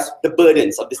recontextualize the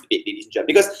burdens of this debate, ladies and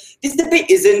gentlemen, because this debate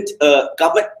isn't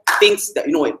government thinks that,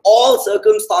 in all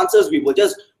circumstances we will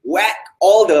just whack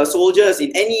all the soldiers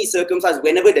in any circumstance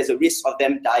whenever there's a risk of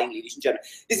them dying, ladies and gentlemen.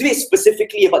 This debate is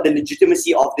specifically about the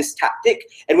legitimacy of this tactic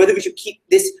and whether we should keep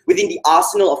this within the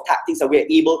arsenal of tactics that we're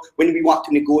able when we want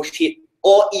to negotiate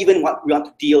or even what we want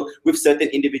to deal with certain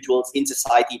individuals in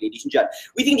society, ladies and gentlemen.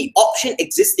 We think the option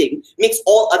existing makes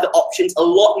all other options a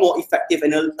lot more effective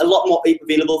and a lot more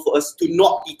available for us to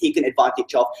not be taken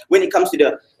advantage of when it comes to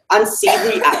the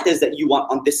unsavory actors that you want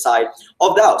on this side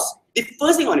of the house. The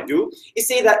first thing I want to do is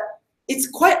say that it's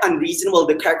quite unreasonable,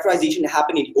 the characterization that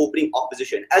happened in the opening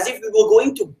opposition, as if we were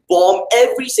going to bomb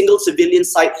every single civilian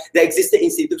site that existed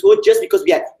in Singapore just because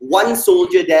we had one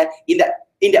soldier there in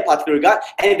that particular regard,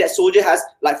 and if that soldier has,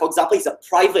 for example, he's a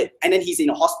private and then he's in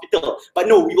a hospital. But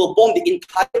no, we will bomb the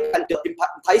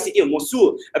entire city of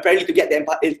Mosul, apparently, to get that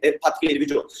particular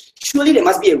individual. Surely there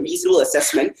must be a reasonable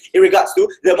assessment in regards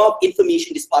to the amount of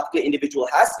information this particular individual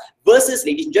has versus,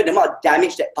 ladies and gentlemen, the amount of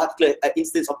damage that particular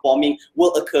instance of bombing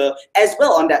will occur as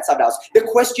well on that side of the house. The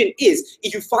question is,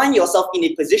 if you find yourself in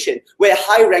a position where a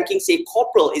high-ranking, say,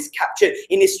 corporal is captured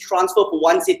in his transfer from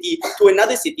one city to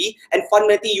another city, and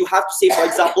fundamentally you have to say, for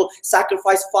example,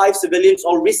 sacrifice 5 civilians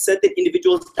or risk certain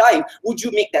individuals dying, would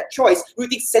you make that choice? Would you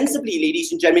think sensibly,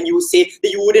 ladies and gentlemen, you would say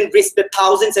that you wouldn't risk the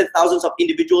thousands and thousands of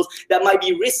individuals that might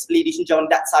be risked, ladies and gentlemen, on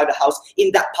that side of the house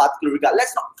in that particular regard?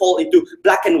 Let's not fall into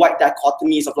black and white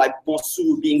dichotomies of like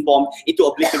Mosul being bombed into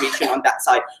obliteration on that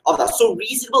side of that. So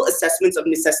reasonable assessments of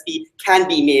necessity can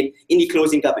be made in the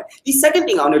closing government. The second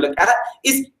thing I want to look at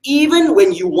is, even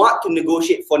when you want to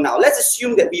negotiate for now, let's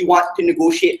assume that we want to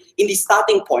negotiate in the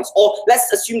starting points, or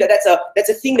let's assume that that's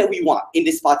a thing that we want in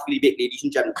this particular debate, ladies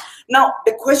and gentlemen. Now,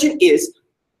 the question is,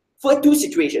 for 2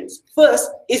 situations.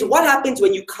 First is, what happens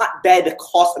when you can't bear the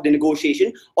cost of the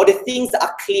negotiation or the things that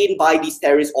are claimed by these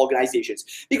terrorist organizations?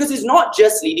 Because it's not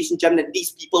just, ladies and gentlemen, that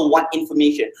these people want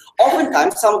information.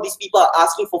 Oftentimes, some of these people are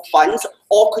asking for funds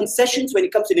or concessions when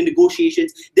it comes to the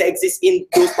negotiations that exist in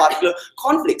those particular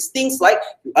conflicts. Things like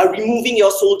removing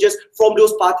your soldiers from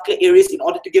those particular areas in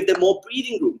order to give them more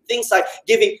breathing room. Things like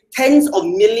giving tens of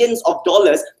millions of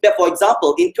dollars that, for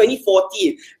example, in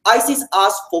 2014, ISIS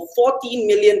asked for $14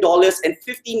 million and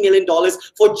 $15 million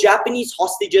for Japanese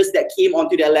hostages that came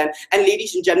onto their land. And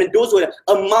ladies and gentlemen, those were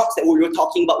the amounts that we were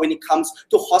talking about when it comes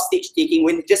to hostage taking,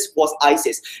 when it just was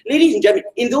ISIS. Ladies and gentlemen,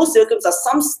 in those circumstances,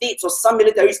 some states or some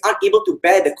militaries aren't able to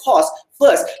bear the cost,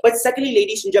 first. But secondly,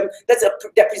 ladies and gentlemen,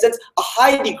 that presents a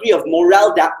high degree of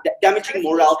morale, damaging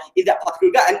morale in that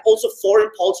particular regard, and also foreign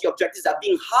policy objectives are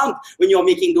being harmed when you're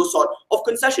making those sort of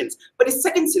concessions. But the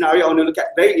second scenario I want to look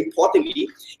at very importantly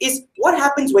is, what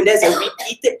happens when there's a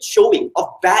repeated showing of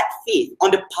bad faith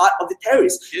on the part of the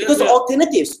terrorists? Because the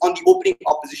alternatives on the opening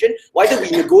opposition, whether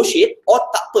we negotiate or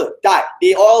tapper, die.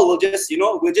 They all will just,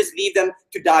 we'll just leave them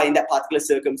to die in that particular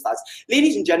circumstance.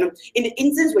 Ladies and gentlemen, in the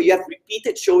instance where you have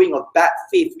repeated showing of bad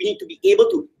faith, we need to be able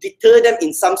to deter them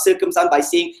in some circumstance by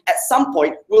saying, at some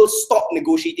point, we'll stop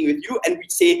negotiating with you, and we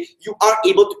say you aren't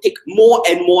able to take more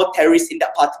and more terrorists in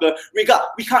that particular regard.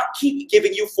 We can't keep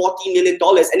giving you $14 million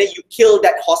and then you kill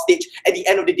that hostage at the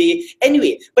end of the day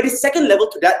anyway. But the second level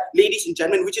to that, ladies and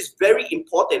gentlemen, which is very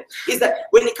important, is that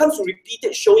when it comes to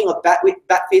repeated showing of bad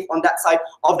faith on that side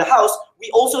of the house, we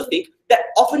also think that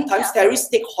oftentimes terrorists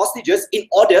take hostages in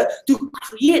order to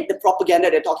create the propaganda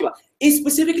they're talking about. It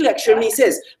specifically, like Shirley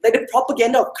says, that the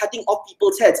propaganda of cutting off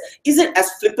people's heads isn't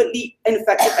as flippantly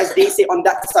ineffective as they say on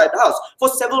that side of the house, for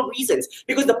several reasons.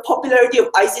 Because the popularity of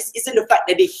ISIS isn't the fact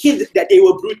that they hid that they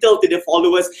were brutal to their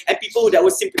followers and people that were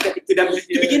sympathetic to them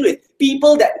to begin with.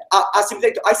 People that are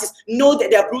sympathetic to ISIS know that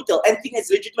they're brutal and think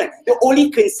it's legitimate. The only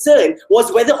concern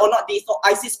was whether or not they thought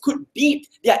ISIS could beat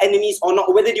their enemies or not,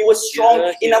 or whether they were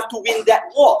strong enough to win that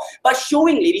war. But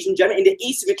showing, ladies and gentlemen, in the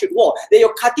asymmetric war, that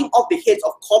you're cutting off the heads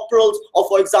of corporals or,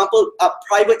 for example,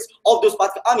 privates of those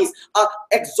particular armies, are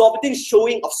exorbitant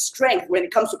showing of strength when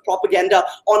it comes to propaganda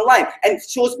online, and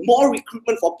shows more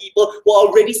recruitment for people who are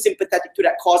already sympathetic to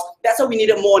that cause. That's why we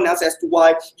needed more analysis as to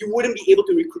why you wouldn't be able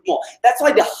to recruit more. That's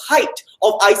why the height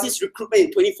of ISIS recruitment in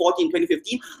 2014,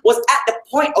 2015 was at the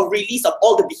point of release of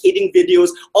all the beheading videos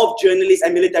of journalists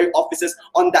and military officers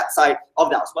on that side of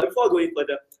the house. But before I go any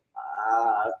further,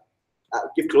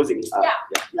 give closing.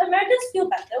 The Americans feel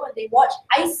better when they watch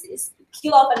ISIS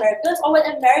kill off Americans, or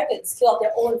when Americans kill off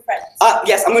their own friends.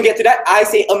 Yes, I'm going to get to that. I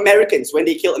say Americans when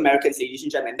they kill Americans, ladies and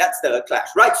gentlemen. That's the clash,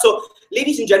 right? So,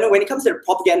 ladies and gentlemen, when it comes to the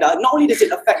propaganda, not only does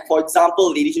it affect, for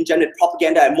example, ladies and gentlemen,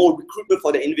 propaganda and more recruitment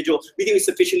for the individual, we think we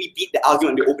sufficiently beat the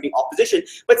argument on the opening opposition.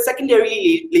 But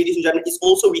secondarily, ladies and gentlemen, is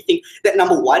also we think that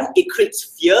number one, it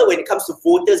creates fear when it comes to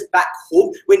voters back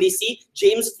home when they see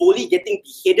James Foley getting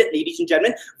beheaded, ladies and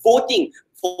gentlemen, voting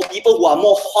for people who are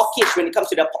more hawkish when it comes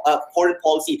to their foreign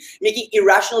policy, making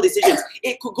irrational decisions.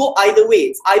 It could go either way.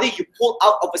 It's either you pull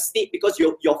out of a state because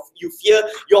you fear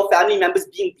your family members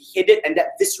being beheaded and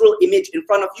that visceral image in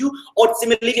front of you, or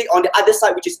similarly on the other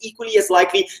side, which is equally as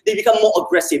likely, they become more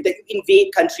aggressive, that you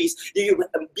invade countries, that you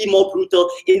be more brutal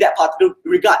in that particular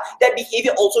regard. That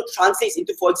behavior also translates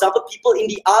into, for example, people in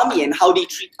the army and how they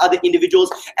treat other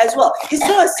individuals as well. It's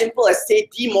not as simple as, say,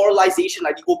 demoralization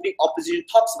like the opening opposition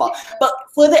talks about, but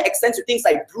further extends to things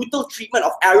like brutal treatment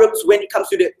of Arabs when it comes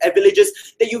to the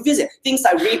villages that you visit. Things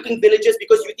like raping villagers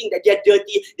because you think that they're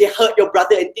dirty, they hurt your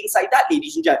brother, and things like that,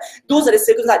 ladies and gentlemen. Those are the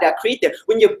circumstances that are created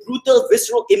when you have brutal,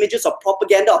 visceral images of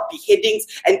propaganda, of beheadings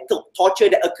and torture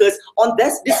that occurs on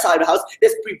this side of the house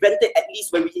that's prevented, at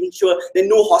least when we ensure that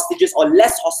no hostages or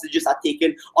less hostages are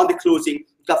taken on the closing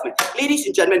government. Ladies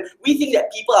and gentlemen, we think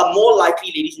that people are more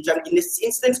likely, ladies and gentlemen, in this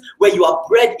instance where you are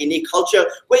bred in a culture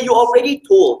where you're already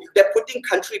told that putting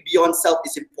country beyond self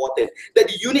is important, that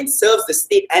the unit serves the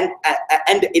state and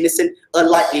the innocent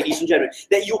alike, ladies and gentlemen,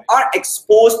 that you are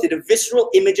exposed to the visceral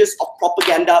images of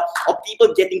propaganda, of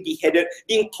people getting beheaded,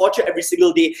 being tortured every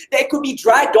single day, that could be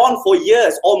dragged on for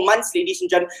years or months, ladies and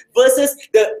gentlemen, versus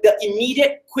the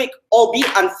immediate, quick, albeit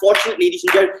unfortunate, ladies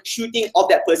and gentlemen, shooting of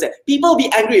that person. People will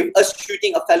be angry with us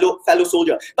shooting a fellow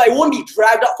soldier, but it won't be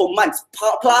dragged up for months,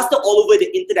 plastered all over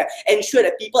the internet, ensure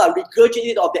that people are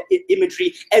regurgitated of that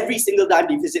imagery every single time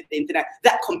they visit the internet.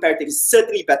 That comparative is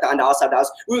certainly better under our side of the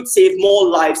house. We would save more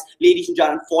lives, ladies and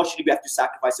gentlemen. Unfortunately, we have to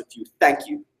sacrifice a few. Thank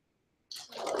you.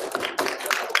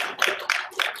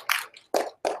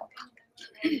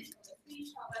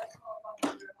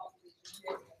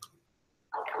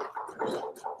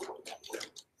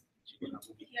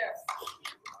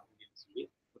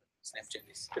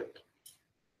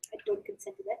 I don't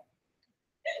consent to that.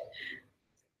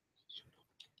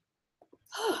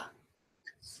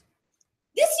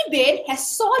 This debate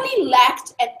has sorely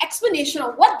lacked an explanation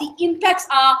of what the impacts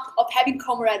are of having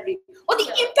camaraderie, what the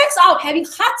impacts are of having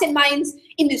hearts and minds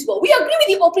in this world. We agree with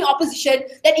the opening opposition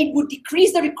that it would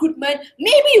decrease the recruitment,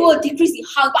 maybe it will decrease the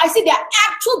harm, but I say there are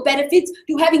actual benefits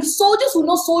to having soldiers who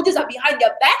know soldiers are behind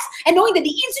their backs and knowing that the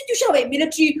institution of a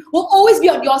military will always be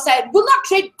on your side, will not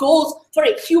trade goals for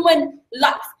a human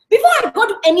life. Before I go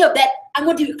to any of that, I'm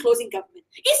going to do a closing government.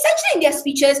 Essentially, in their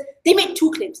speeches, they made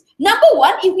two claims. Number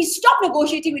one, if we stop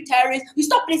negotiating with terrorists, we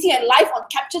stop placing a life on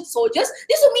captured soldiers,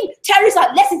 this will mean terrorists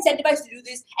are less incentivized to do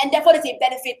this, and therefore there's a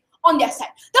benefit on their side.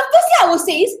 The first thing I will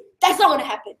say is, that's not going to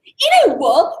happen. In a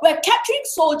world where capturing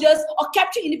soldiers or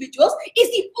capturing individuals is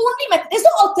the only method, there's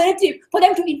no alternative for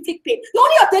them to inflict pain. The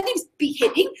only alternative is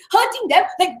beheading, hurting them,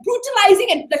 like brutalizing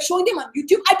and like showing them on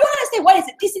YouTube. I don't understand why it's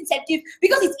a disincentive,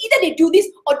 because it's either they do this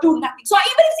or do nothing. So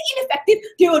even if it's ineffective,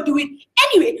 they will do it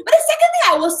anyway. But the second thing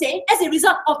I will say as a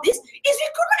result of this is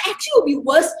recruitment actually will be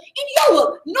worse in your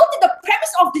world. Note that the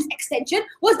premise of this extension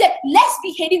was that less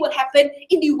beheading will happen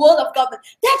in the world of government.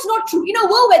 That's not true. In a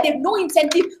world where they have no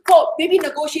incentive for maybe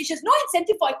negotiations, no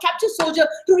incentive for a captured soldier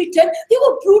to return, they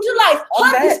will brutalize,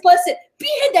 hurt this person,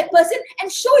 behead that person,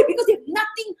 and show it because they have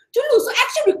nothing to lose. So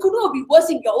actually recruitment will be worse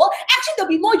in your world. Actually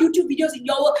there'll be more YouTube videos in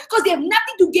your world because they have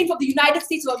nothing to gain from the United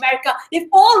States of America. They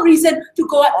have all reason to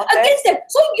go against them.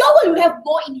 So in your world you have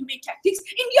more inhumane tactics,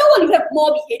 in your world you have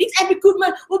more beheadings, and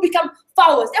recruitment will become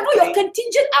far worse. Therefore your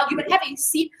contingent argument having a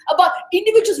seat about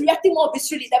individuals reacting more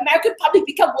viscerally, the American public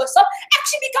become worse off,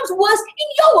 actually becomes worse in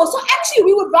your world. So actually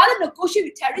we would rather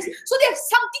negotiate with terrorists so they have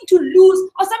something to lose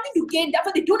or something to gain,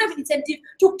 therefore they don't have an incentive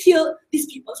to kill these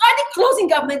people. So I think closing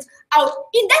governments out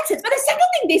in that sense. But the second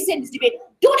thing they say in this debate,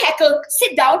 don't heckle,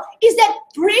 sit down, is that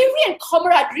bravery and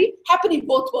camaraderie happen in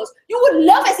both worlds. You would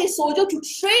love as a soldier to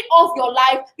trade off your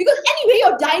life because anyway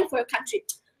you're dying for your country.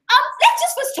 Let's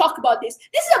just first talk about this.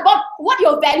 This is about what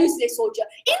your values as a soldier.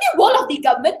 In the world of the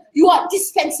government, you are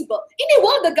dispensable. In the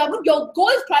world of the government, your goal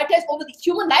is prioritized over the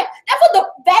human life. Therefore, the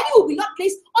value will be not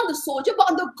placed on the soldier,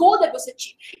 but on the goal that was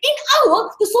achieved. In our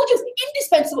world, the soldier is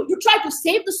indispensable. You try to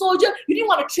save the soldier. You didn't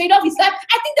want to trade off his life.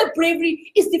 I think the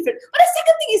bravery is different. But the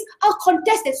second thing is, I'll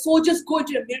contest that soldiers go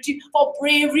into the military for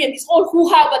bravery and this whole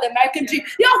hoo-ha about the American dream.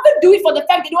 They often do it for the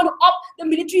fact that they want to up the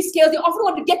military scales. They often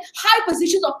want to get high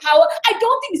positions of power. I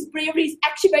don't think bravery is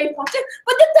actually very important.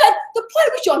 But the third, the point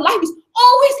at which your life is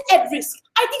always at risk.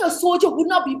 I think a soldier would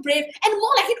not be brave and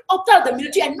more likely to opt out of the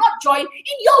military and not join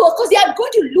in your world because they are going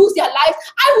to lose their lives.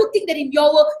 I would think that in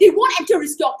your world, they won't enter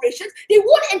risky operations. They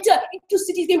won't enter into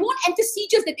cities. They won't enter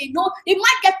sieges that they know they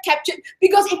might get captured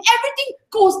because if everything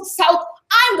goes south,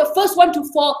 I'm the first one to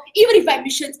fall, even if my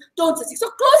missions don't succeed.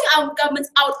 So closing our governments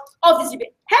out of this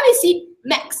debate. Have a seat,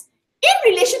 Max.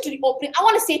 In relation to the opening, I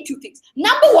want to say two things.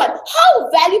 Number one, how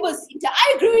valuable is intel?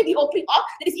 I agree with the opening of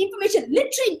that is information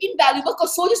literally invaluable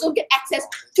because soldiers don't get access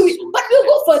to it. But we'll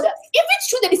go further. If it's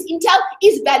true that this intel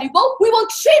is valuable, we will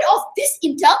trade off this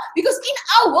intel because in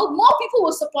our world, more people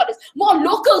will support us. More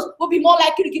locals will be more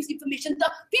likely to give information. The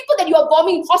people that you are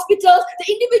bombing in hospitals, the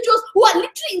individuals who are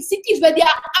literally in cities where they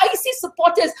are ISIS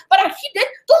supporters but are hidden,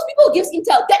 those people give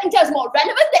intel. That intel is more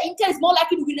relevant. That intel is more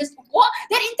likely to win us the war.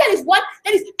 That intel is one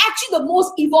that is actually the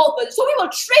most evolved version. So we will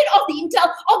trade off the intel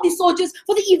of the soldiers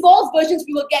for the evolved versions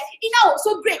we will get in our.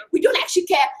 So great, we don't actually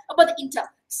care about the intel.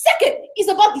 Second is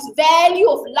about this value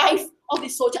of life of the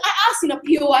soldier. I asked in a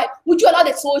POI, would you allow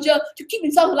that soldier to keep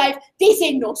himself alive? They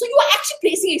say no. So you are actually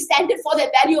placing a standard for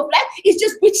that value of life. It's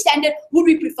just which standard would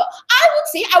we prefer? I would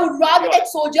say I would rather that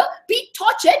soldier be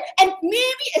tortured and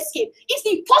maybe escape. It's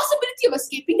the possibility of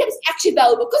escaping that is actually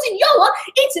valuable because in your world,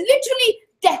 it's literally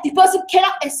that the person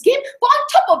cannot escape. But on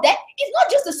top of that, it's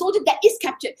not just the soldier that is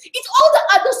captured. It's all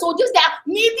the other soldiers that are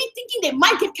maybe thinking they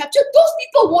might get captured. Those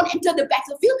people won't enter the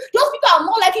battlefield. Those people are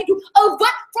more likely to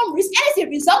avert from risk. And as a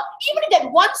result, even if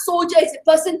that one soldier is a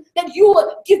person that you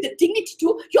will give the dignity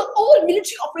to, your whole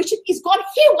military operation is gone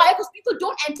haywire because people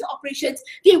don't enter operations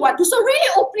they want to. So really,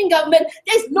 opening government,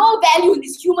 there's no value in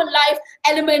this human life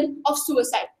element of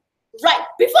suicide. Right.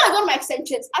 Before I go to my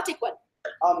extensions, I'll take one.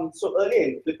 So earlier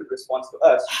in flippant response to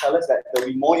us, you tell us that there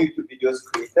will be more YouTube videos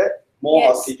created, more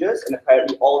hostages, and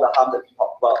apparently all the harm that we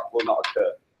talked about will not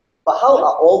occur. But how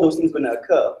are all those things going to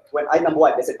occur when number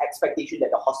one, there's an expectation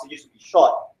that the hostages will be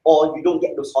shot, or you don't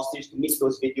get those hostages to make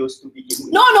those videos to begin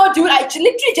with? No, dude, I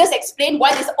literally just explained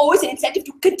why there's always an incentive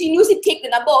to continuously take the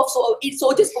number of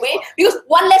soldiers away, because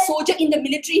one less soldier in the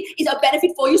military is a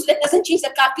benefit for you, so that doesn't change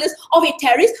the calculus of a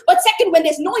terrorist. But second, when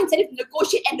there's no incentive to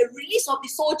negotiate and the release of the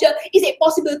soldier is a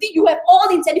possibility, you have all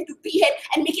the incentive to behead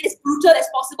and make it as brutal as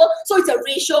possible. So it's a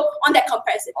ratio on that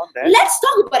comparison. Let's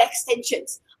talk about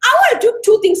extensions. I want to do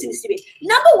two things in this debate.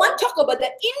 Number one, talk about the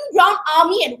in-ground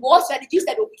army and war strategies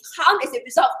that will be harmed as a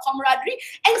result of camaraderie.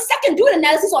 And second, do an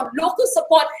analysis on local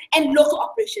support and local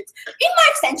operations. In my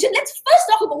extension, let's first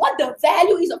talk about what the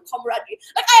value is of camaraderie.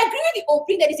 Like, I agree with the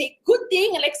opening that it's a good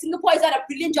thing, and like Singapore has done a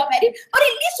brilliant job at it, but it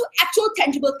leads to actual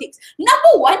tangible things.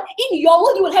 Number one, in your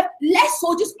world, you will have less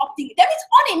soldiers opting in. That means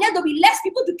on a net, there'll be less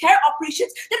people to carry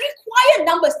operations that require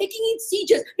numbers, taking in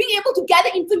sieges, being able to gather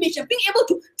information, being able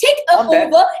to take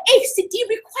over a city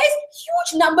requires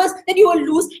huge numbers that you will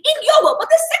lose in your world. But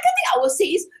the second thing I will say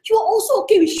is, you are also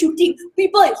okay with shooting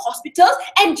people in hospitals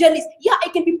and journalists. Yeah,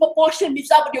 it can be proportional,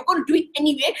 but you're going to do it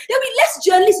anyway. There'll be less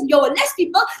journalists in your world, less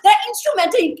people that are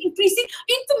instrumental in increasing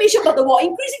information about the war,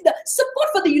 increasing the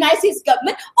support for the United States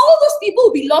government. All those people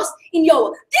will be lost in your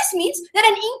world. This means that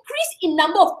an increase in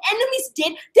number of enemies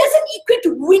dead doesn't equate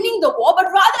to winning the war,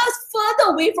 but rather is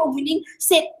further away from winning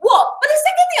said war. But the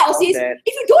second thing I'll say is,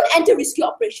 if you don't enter risky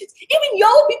operations, even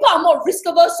your people are more risk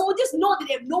averse, soldiers know that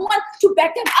they have no one to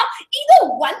back them up.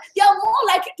 Either one, they are more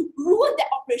likely to ruin their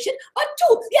operation, but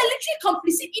two, they are literally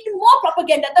complicit in more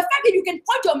propaganda. The fact that you can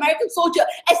point to American soldier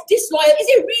as disloyal is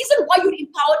a reason why you would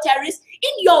empower terrorists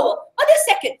in your world. But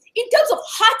the second, in terms of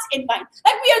hearts and mind,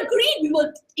 like we agreed we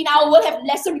will in our world have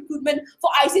lesser recruitment for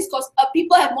ISIS because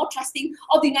people have more trusting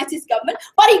of the United States government,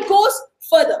 but it goes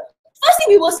further. First thing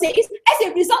we will say is, as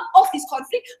a result of this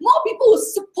conflict, more people will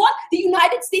support the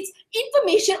United States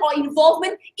information or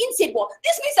involvement in said war.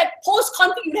 This means that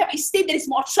post-conflict, you have a state that is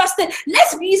more trusted,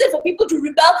 less reason for people to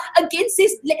rebel against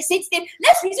this said state,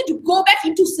 less reason to go back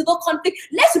into civil conflict,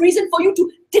 less reason for you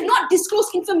to did not disclose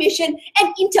information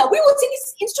and intel. We will see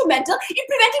this instrumental in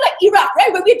preventing like Iraq,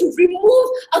 right, where we had to remove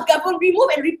a government, remove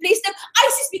and replace them.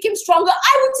 ISIS became stronger.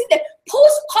 I would say that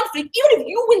post-conflict, even if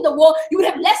you win the war, you would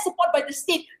have less support by the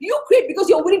state you create because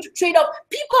you're willing to trade off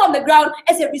people on the ground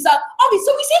as a result of it.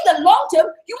 So we say in the long term,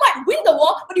 you might win the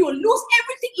war, but you will lose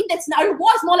everything in that scenario.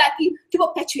 War is more likely to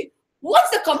perpetuate.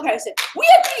 What's the comparison? We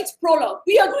agree it's prolonged.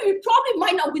 We agree we probably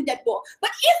might not win that war.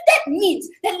 But if that means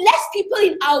that less people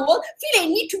in our world feel a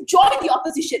need to join the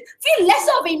opposition, feel less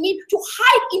of a need to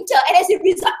hide intel, and as a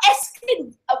result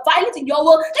escalate violence in your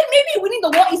world, then maybe winning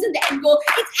the war isn't the end goal.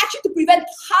 It's actually to prevent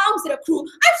harms that accrue.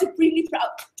 I'm supremely proud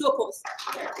to oppose.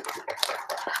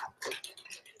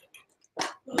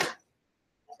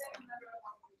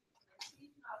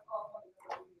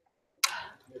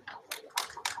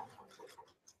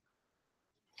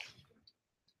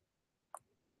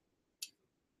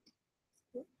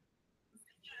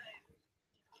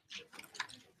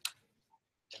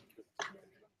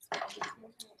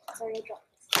 Sorry, I dropped.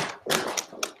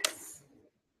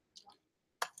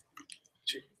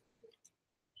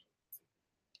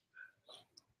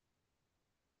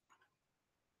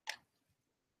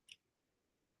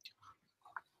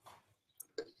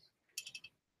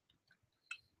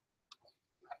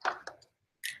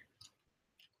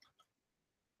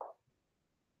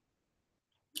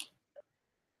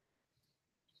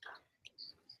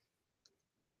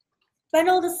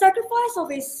 Panel, the sacrifice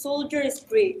of a soldier is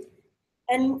great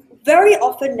and very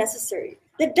often necessary.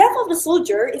 The death of the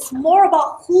soldier is more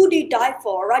about who they die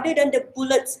for rather than the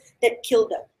bullets that kill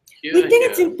them. We think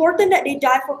it's important that they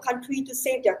die for country to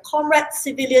save their comrades,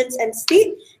 civilians, and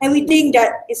state, and we think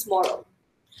that is moral.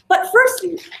 But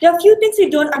firstly, there are a few things we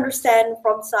don't understand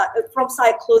from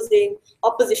side closing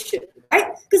opposition.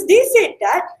 Because they said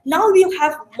that now we'll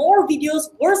have more videos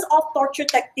worse off torture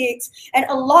tactics and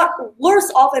a lot worse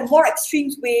off and more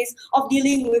extreme ways of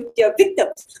dealing with their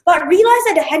victims. But realize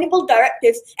that the Hannibal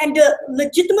Directives and the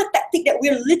legitimate tactic that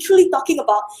we're literally talking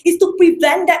about is to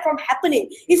prevent that from happening,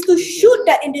 is to shoot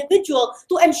that individual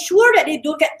to ensure that they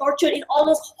don't get tortured in all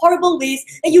those horrible ways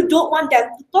that you don't want them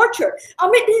to torture. I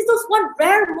mean, this is those one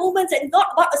rare moments and not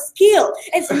about a scale.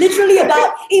 It's literally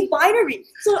about a binary.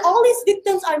 So all these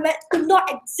victims are meant to not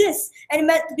exist and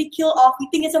meant to be killed off. We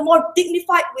think it's a more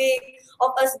dignified way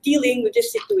of us dealing with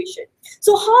this situation.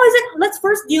 So how is it, let's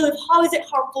first deal with how is it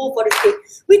harmful for the state.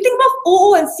 We think of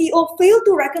OO and CO fail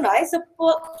to recognize the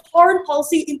foreign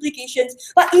policy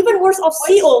implications, but even worse of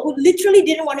CO, who literally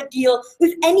didn't want to deal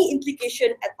with any implication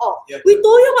at all. Yep. We told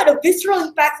you about the visceral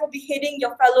impact of beheading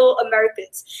your fellow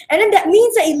Americans. And then that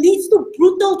means that it leads to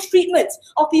brutal treatments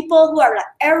of people who are like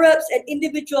Arabs and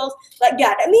individuals like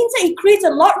that. That means that it creates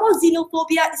a lot more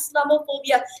xenophobia,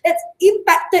 Islamophobia that's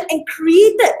impacted and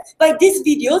created by these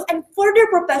videos and further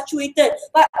perpetuated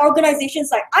by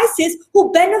organizations like ISIS, who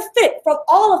benefit from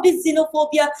all of this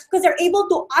xenophobia because they're able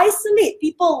to isolate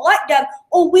people like them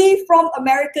away from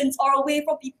Americans or away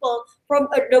from people from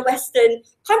the Western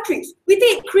countries. We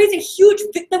think it creates a huge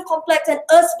victim complex and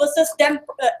us versus them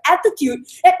attitude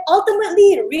that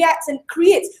ultimately reacts and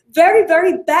creates very,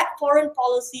 very bad foreign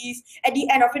policies at the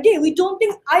end of the day. We don't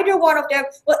think either one of them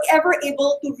were ever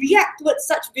able to react towards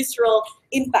such visceral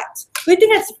impacts. We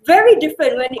think that's very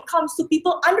different when it comes to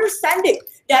people understanding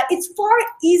that it's far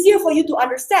easier for you to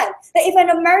understand that if an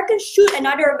American shoots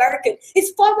another American,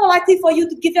 it's far more likely for you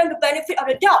to give them the benefit of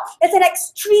the doubt. It's an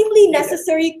extremely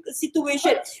necessary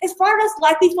situation. It's far less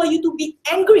likely for you to be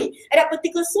angry at that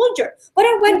particular soldier. But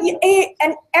then when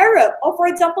an Arab, or for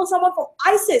example, someone from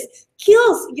ISIS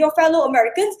kills your fellow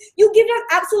Americans, you give them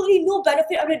absolutely no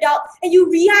benefit of the doubt and you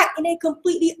react in a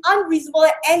completely unreasonable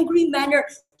and angry manner,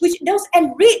 which those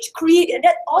enrage create,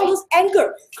 that all those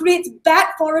anger creates bad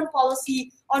foreign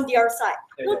policy on their side.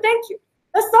 No, thank you.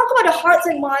 Let's talk about the hearts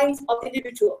and minds of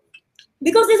individuals.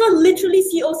 Because this was literally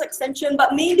CO's extension,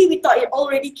 but mainly we thought it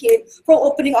already came from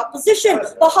opening opposition,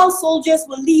 but how soldiers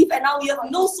will leave and now we have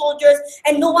no soldiers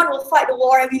and no one will fight the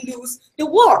war and we lose the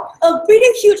war. A pretty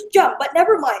huge jump, but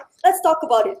never mind. Let's talk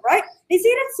about it, right? They say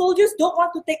that soldiers don't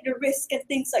want to take the risk and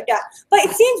things like that. But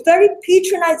it seems very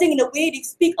patronizing in the way they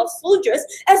speak of soldiers,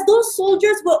 as those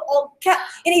soldiers were all kept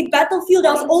in a battlefield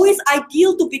that was always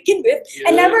ideal to begin with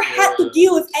and never had to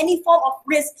deal with any form of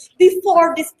risk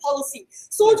before this policy.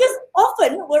 Soldiers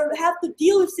often will have to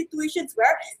deal with situations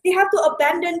where they have to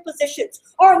abandon positions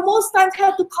or most times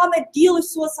have to come and deal with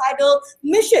suicidal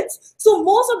missions. So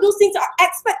most of those things are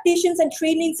expectations and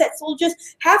trainings that soldiers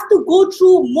have to go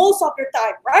through most of their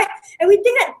time, right? And we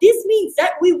think that this means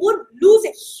that we would lose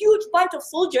a huge bunch of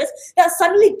soldiers that are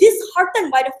suddenly disheartened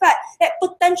by the fact that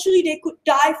potentially they could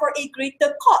die for a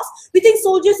greater cause. We think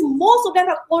soldiers, most of them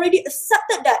have already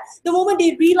accepted that the moment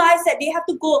they realize that they have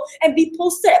to go and be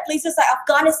posted at places like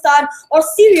Afghanistan or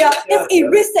Syria, that's a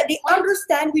risk that they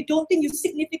understand. We don't think you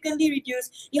significantly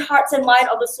reduce the hearts and mind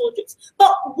of the soldiers.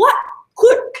 But what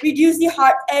could reduce the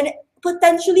heart and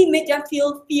potentially make them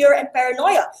feel fear and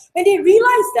paranoia when they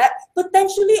realize that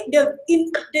potentially the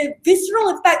visceral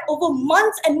impact over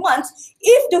months and months,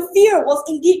 if the fear was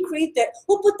indeed created,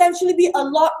 would potentially be a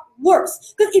lot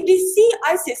worse. Because if they see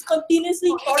ISIS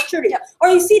continuously torturing, or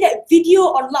you see that video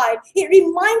online, it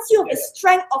reminds you of the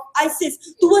strength of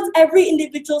ISIS towards every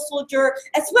individual soldier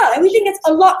as well. And we think it's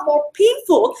a lot more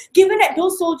painful given that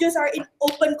those soldiers are in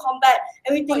open combat,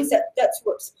 and we think that that's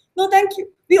worse. No, thank you.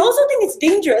 We also think it's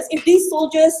dangerous if these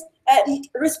soldiers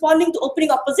responding to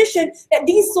opening opposition, that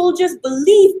these soldiers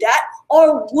believe that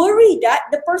or worry that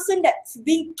the person that's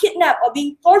being kidnapped or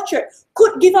being tortured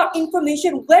could give out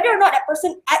information, whether or not that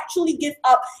person actually gives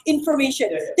out information.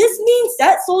 This means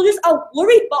that soldiers are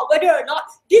worried about whether or not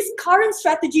this current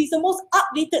strategy is the most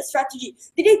updated strategy.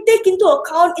 Did they take into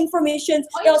account information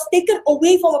that was taken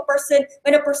away from a person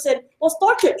when a person was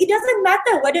tortured? It doesn't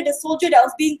matter whether the soldier that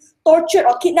was being tortured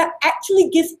or kidnapped actually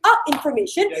gives out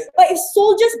information, but if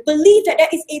soldiers believe that there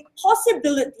is a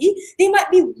possibility, they might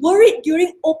be worried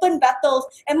during open battles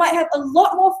and might have a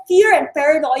lot more fear and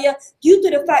paranoia due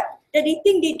to the fact that they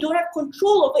think they don't have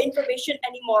control over information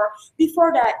anymore.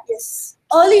 Before that, yes.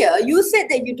 Earlier, you said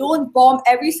that you don't bomb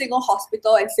every single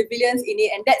hospital and civilians in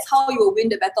it, and that's how you will win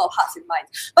the battle of hearts and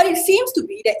minds. But it seems to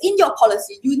be that in your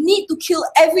policy, you need to kill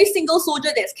every single soldier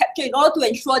that's captured in order to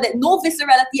ensure that no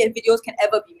viscerality and videos can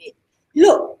ever be made.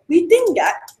 Look, we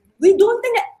don't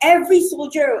think that every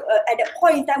soldier at that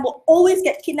point in time will always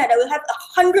get kidnapped. That we'll have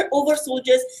 100 over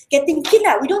soldiers getting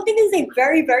kidnapped. We don't think this is a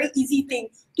very, very easy thing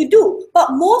to do. But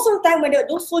most of the time when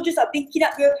those soldiers are being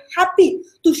kidnapped, we're happy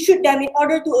to shoot them in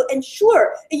order to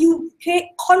ensure that you create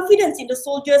confidence in the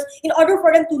soldiers, in order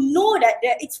for them to know that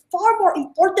it's far more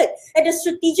important that the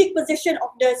strategic position of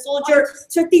the soldier,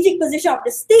 strategic position of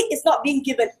the state is not being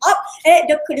given up, and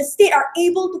that the state are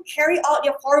able to carry out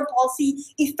their foreign policy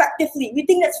effectively. We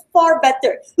think that's far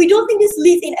better. We don't think this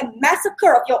leads in a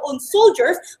massacre of your own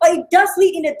soldiers, but it does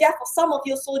lead in the death of some of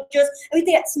your soldiers, and we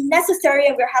think that's necessary,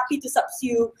 and we're happy to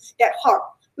subdue that harm.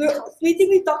 We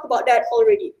think we talked about that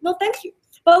already. No, thank you.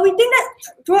 But we think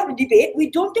that throughout the debate,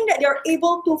 we don't think that they are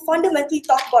able to fundamentally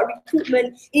talk about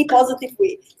recruitment in a positive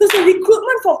way. Because the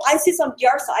recruitment from ISIS on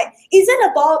their side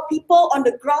isn't about people on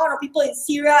the ground or people in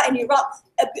Syria and Iraq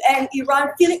and Iran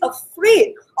feeling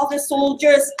afraid of the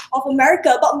soldiers of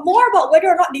America, but more about whether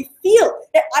or not they feel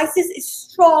that ISIS is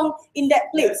strong in that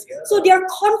place. So their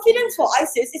confidence for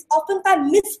ISIS is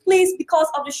oftentimes misplaced because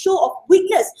of the show of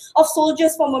weakness of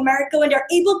soldiers from America when they're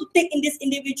able to take in these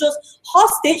individuals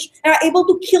hostage and are able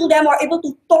to kill them or able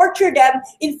to torture them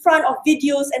in front of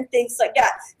videos and things like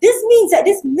that. This means that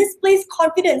this misplaced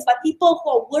confidence by people who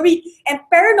are worried and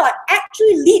paranoid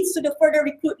actually leads to the further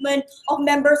recruitment of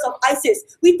members of ISIS.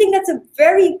 We think that's a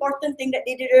very important thing that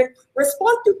they didn't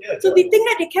respond to. So we think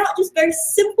that they cannot just very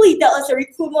simply tell us the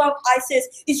recruitment of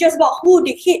ISIS is just about who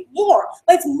they hate more,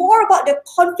 but it's more about the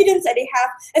confidence that they have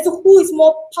as to who is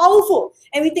more powerful.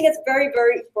 And we think it's very,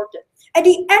 very important. At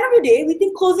the end of the day, we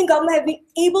think closing government have been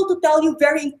able to tell you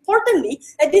very importantly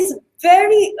that this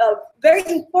very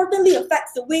importantly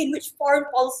affects the way in which foreign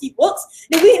policy works,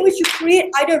 the way in which you create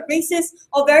either racist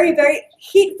or very, very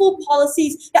hateful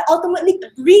policies that ultimately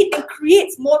breed and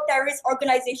creates more terrorist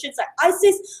organizations like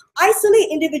ISIS, isolate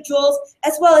individuals,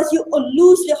 as well as you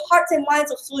lose the hearts and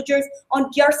minds of soldiers on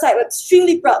their side. We're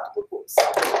extremely proud to propose.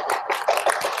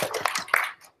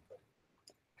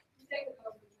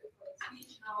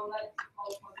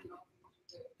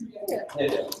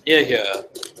 Yeah.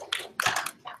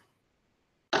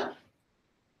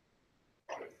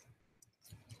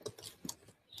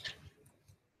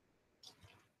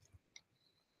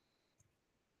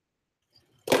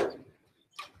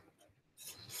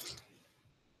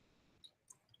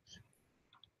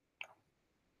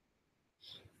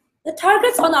 The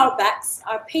targets on our backs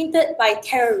are painted by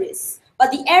terrorists,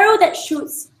 but the arrow that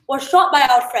shoots was shot by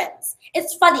our friends.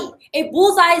 It's funny, a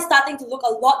bullseye is starting to look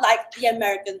a lot like the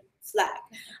American flag.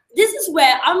 This is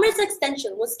where Amrit's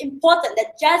extension was important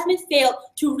that Jasmine failed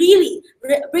to really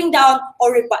bring down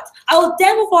or rebut. I will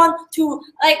then move on to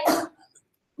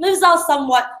moves out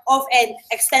somewhat of an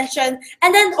extension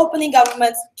and then opening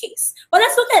government's case. But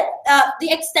let's look at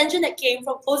the extension that came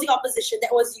from closing opposition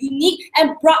that was unique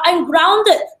and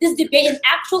grounded this debate in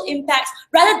actual impacts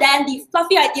rather than the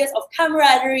fluffy ideas of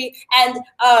camaraderie and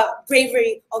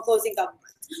bravery of closing government.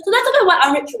 So let's look at what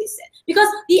Amrit truly said. Because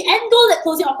the end goal that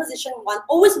closing opposition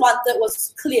always wanted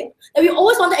was clear. That we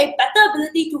always wanted a better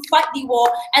ability to fight the war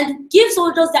and to give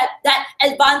soldiers that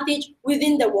advantage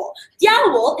within the war.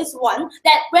 Their world is one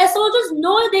that where soldiers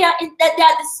know they are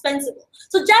dispensable.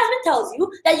 So Jasmine tells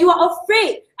you that you are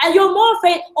afraid and you're more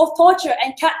afraid of torture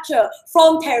and capture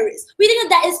from terrorists. We think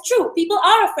that is true. People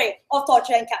are afraid of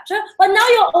torture and capture, but now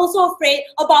you're also afraid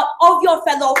of your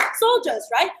fellow soldiers,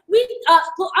 right?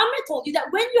 Amrit told you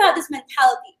that when you have this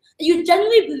mentality, you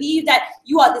genuinely believe that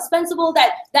you are dispensable,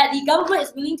 that the government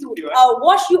is willing to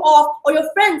wash you off, or your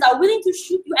friends are willing to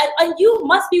shoot you, and you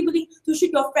must be willing to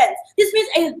shoot your friends. This means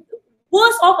a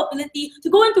worse off ability to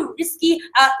go into risky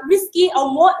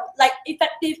or more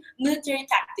effective military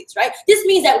tactics, right? This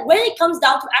means that when it comes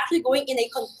down to actually going in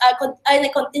a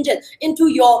contingent into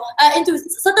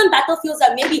certain battlefields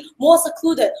that may be more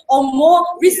secluded or more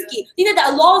risky, I think that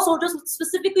a lot of soldiers would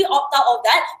specifically opt out of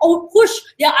that or would push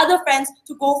their other friends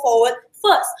to go forward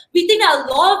first. We think that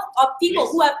a lot of people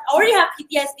who already have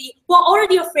PTSD, who are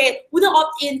already afraid, wouldn't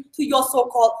opt in to your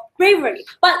so-called bravery.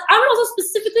 But Amrit also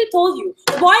specifically told you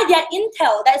why their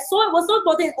intel that was so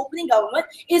important in opening government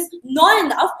is not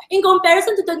enough in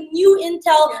comparison to the new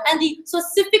intel and the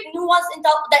specific nuanced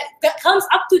intel that comes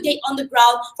up to date on the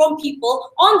ground from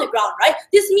people on the ground, right?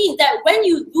 This means that when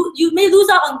you may lose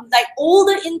out on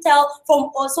older intel from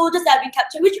soldiers that have been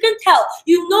captured, which you can tell,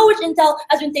 you know which intel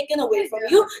has been taken away from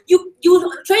you. You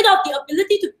trade off the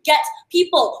ability to get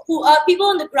people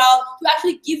on the ground to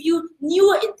actually give you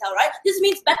newer intel, right? This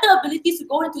means better abilities to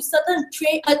go into certain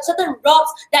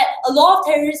routes that a lot of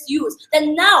terrorists use.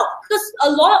 Then now, because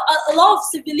a lot of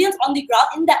civilians on the ground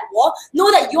in that war know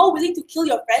that you're willing to kill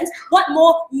your friends, what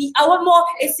more a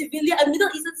Middle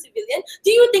Eastern civilian?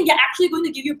 Do you think they're actually going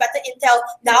to give you better intel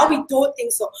now? We don't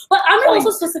think so. But Amrit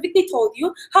also specifically told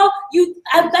you how you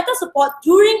have better support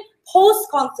during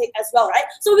post-conflict as well, right?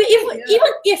 So even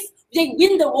if they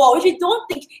win the war, which we don't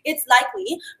think it's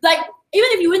likely, like even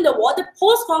if you win the war, the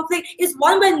post-conflict is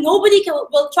one where nobody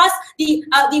will trust the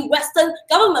Western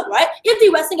government, right? If the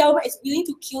Western government is willing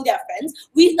to kill their friends,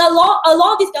 a lot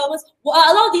of these governments, a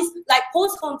lot of these like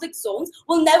post-conflict zones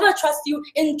will never trust you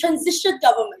in transition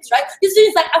governments, right? This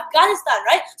is like Afghanistan,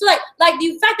 right? So like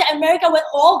the fact that America went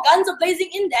all guns are blazing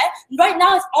in there, right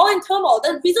now it's all in turmoil.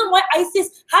 The reason why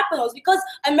ISIS happened was because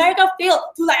America failed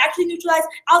to like actually neutralize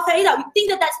Al Qaeda. We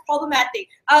think that that's problematic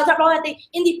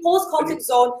in the post-conflict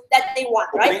zone that they want,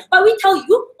 right? But we tell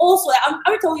you also that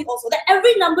I told you also that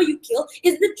every number you kill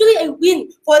is literally a win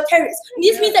for a terrorist.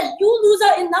 This means that you lose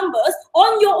out in numbers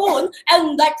on your own,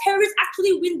 and like terrorists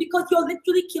actually win because you're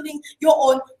literally killing your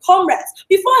own comrades.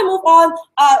 Before I move on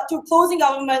to closing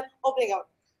government, opening up.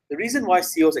 The reason why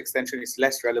CO's extension is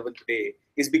less relevant today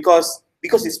is because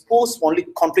it's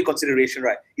post-conflict consideration,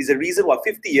 right, is the reason why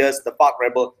 50 years the FARC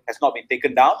rebel has not been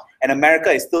taken down and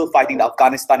America is still fighting the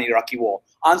Afghanistan-Iraqi war.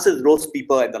 Answer those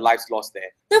people and the lives lost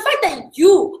there. The fact that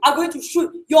you are going to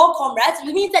shoot your comrades,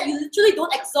 it means that you literally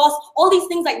don't exhaust all these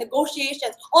things like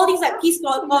negotiations, all things like peace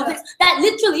conflicts. That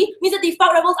literally means that the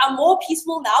FARC rebels are more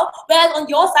peaceful now, whereas on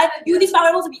your side, these FARC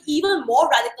rebels will be even more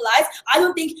radicalized. I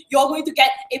don't think you're going to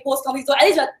get a post-conflict. So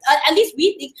at least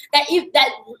we think that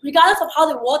regardless of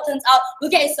how the war turns out,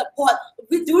 we'll get a support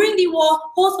during the war,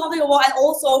 post-conflict war, and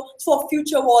also for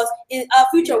future wars,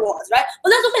 right? But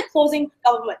let's look at closing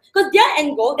government, because their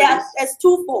end goal is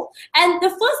twofold. And the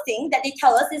first thing that they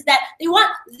tell us is that they want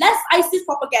less ISIS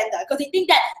propaganda, because they think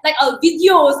that like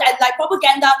videos and like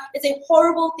propaganda is a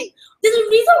horrible thing. There's a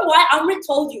reason why Amrit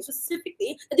told you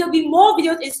specifically that there will be more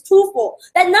videos is twofold.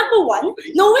 That number one,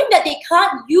 knowing that they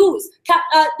can't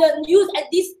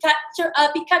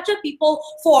capture people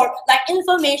for like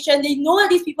information, they know that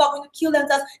these people are going to kill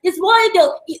themselves. It's why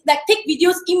they'll like take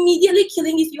videos immediately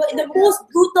killing these people in the most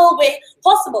brutal way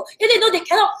possible. If they know they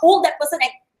cannot hold that person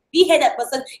and behead that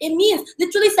person, it means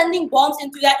literally sending bombs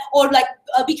into that, or like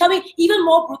becoming even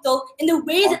more brutal in the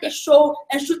ways that they show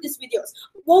and shoot these videos.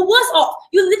 Well, worse off,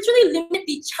 you literally limit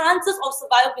the chances of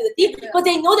survivability because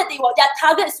they know that their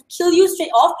target is to kill you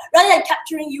straight off rather than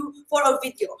capturing you for a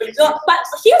video. So, but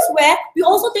here's where we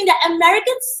also think that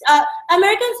Americans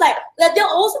like that they'll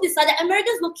also decide that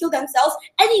Americans will kill themselves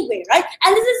anyway, right?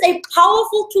 And this is a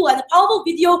powerful tool and a powerful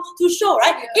video to show,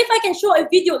 right? If I can show a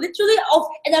video literally of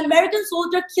an American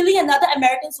soldier killing another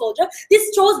American soldier,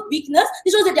 this shows weakness.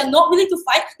 This shows that they're not willing to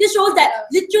fight. This shows that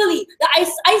literally the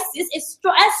ISIS is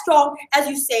as strong as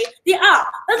you say they are.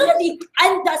 Let's look at the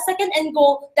second end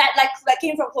goal that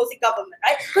came from closing government,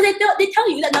 right? So they tell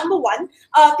you that number one,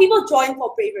 people join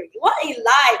for bravery. What a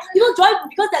lie! People join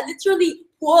because they're literally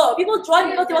poor. People join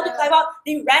because they want to climb up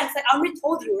the ranks, like Amrit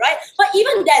told you, right? But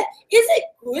even then, is it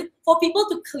good for people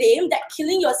to claim that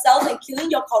killing yourselves and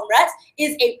killing your comrades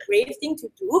is a brave thing to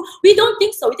do? We don't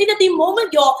think so. We think that the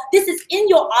moment this is in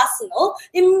your arsenal,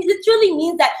 it literally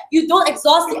means that you don't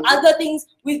exhaust the other things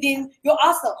within your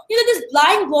arsenal. You know, this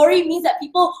blind glory means that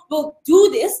people will do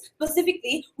this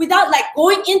specifically without like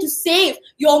going in to save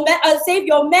your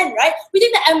men, right? We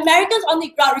think that Americans on the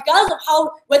ground, regardless of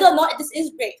whether or not this is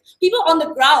brave, people on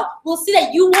the ground will see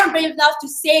that you weren't brave enough to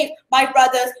save my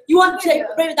brothers, you weren't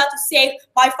brave enough to save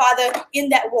my father in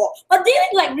that war. But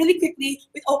dealing like really quickly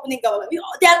with opening government,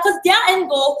 because their end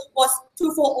goal was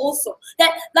twofold also.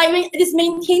 That like it is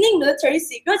maintaining military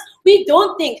secrets. We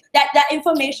don't think that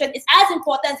information is as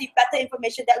important as the better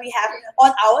information that we have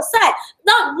on our side.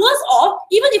 Now, worse off,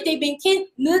 even if they maintain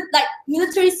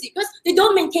military secrets, they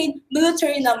don't maintain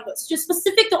military numbers, which is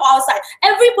specific to our side.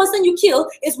 Every person you kill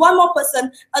is one more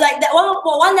person,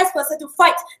 one less person to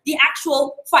fight the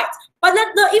actual fight. But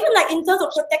even like in terms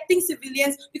of protecting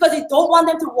civilians, because they don't want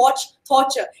them to watch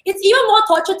torture. It's even more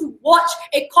torture to watch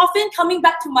a coffin coming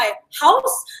back to my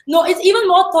house. No, it's even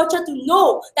more torture to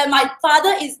know that my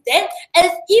father is dead. And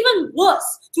it's even worse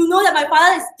to know that my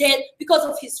father is dead because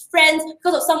of his friends,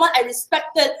 because of someone I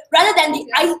respected, rather than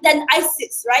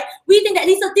ISIS, right? We think that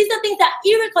these are things that are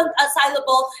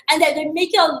irreconcilable and that they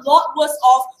make it a lot worse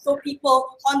off for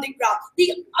people on the ground.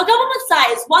 The government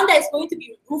side is one that is going to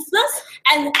be ruthless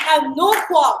and have no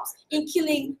qualms in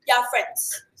killing their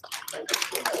friends.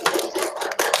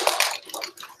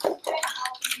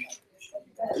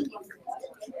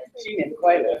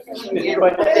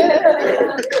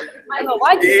 I know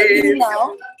why this is a thing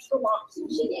now.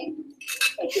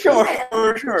 Sure.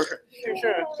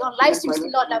 On live stream still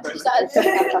not lah.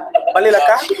 Balik lah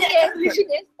kah?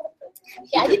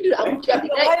 Yeah, I didn't do that.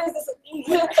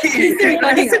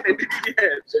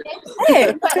 Hey,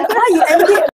 why you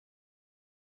angry?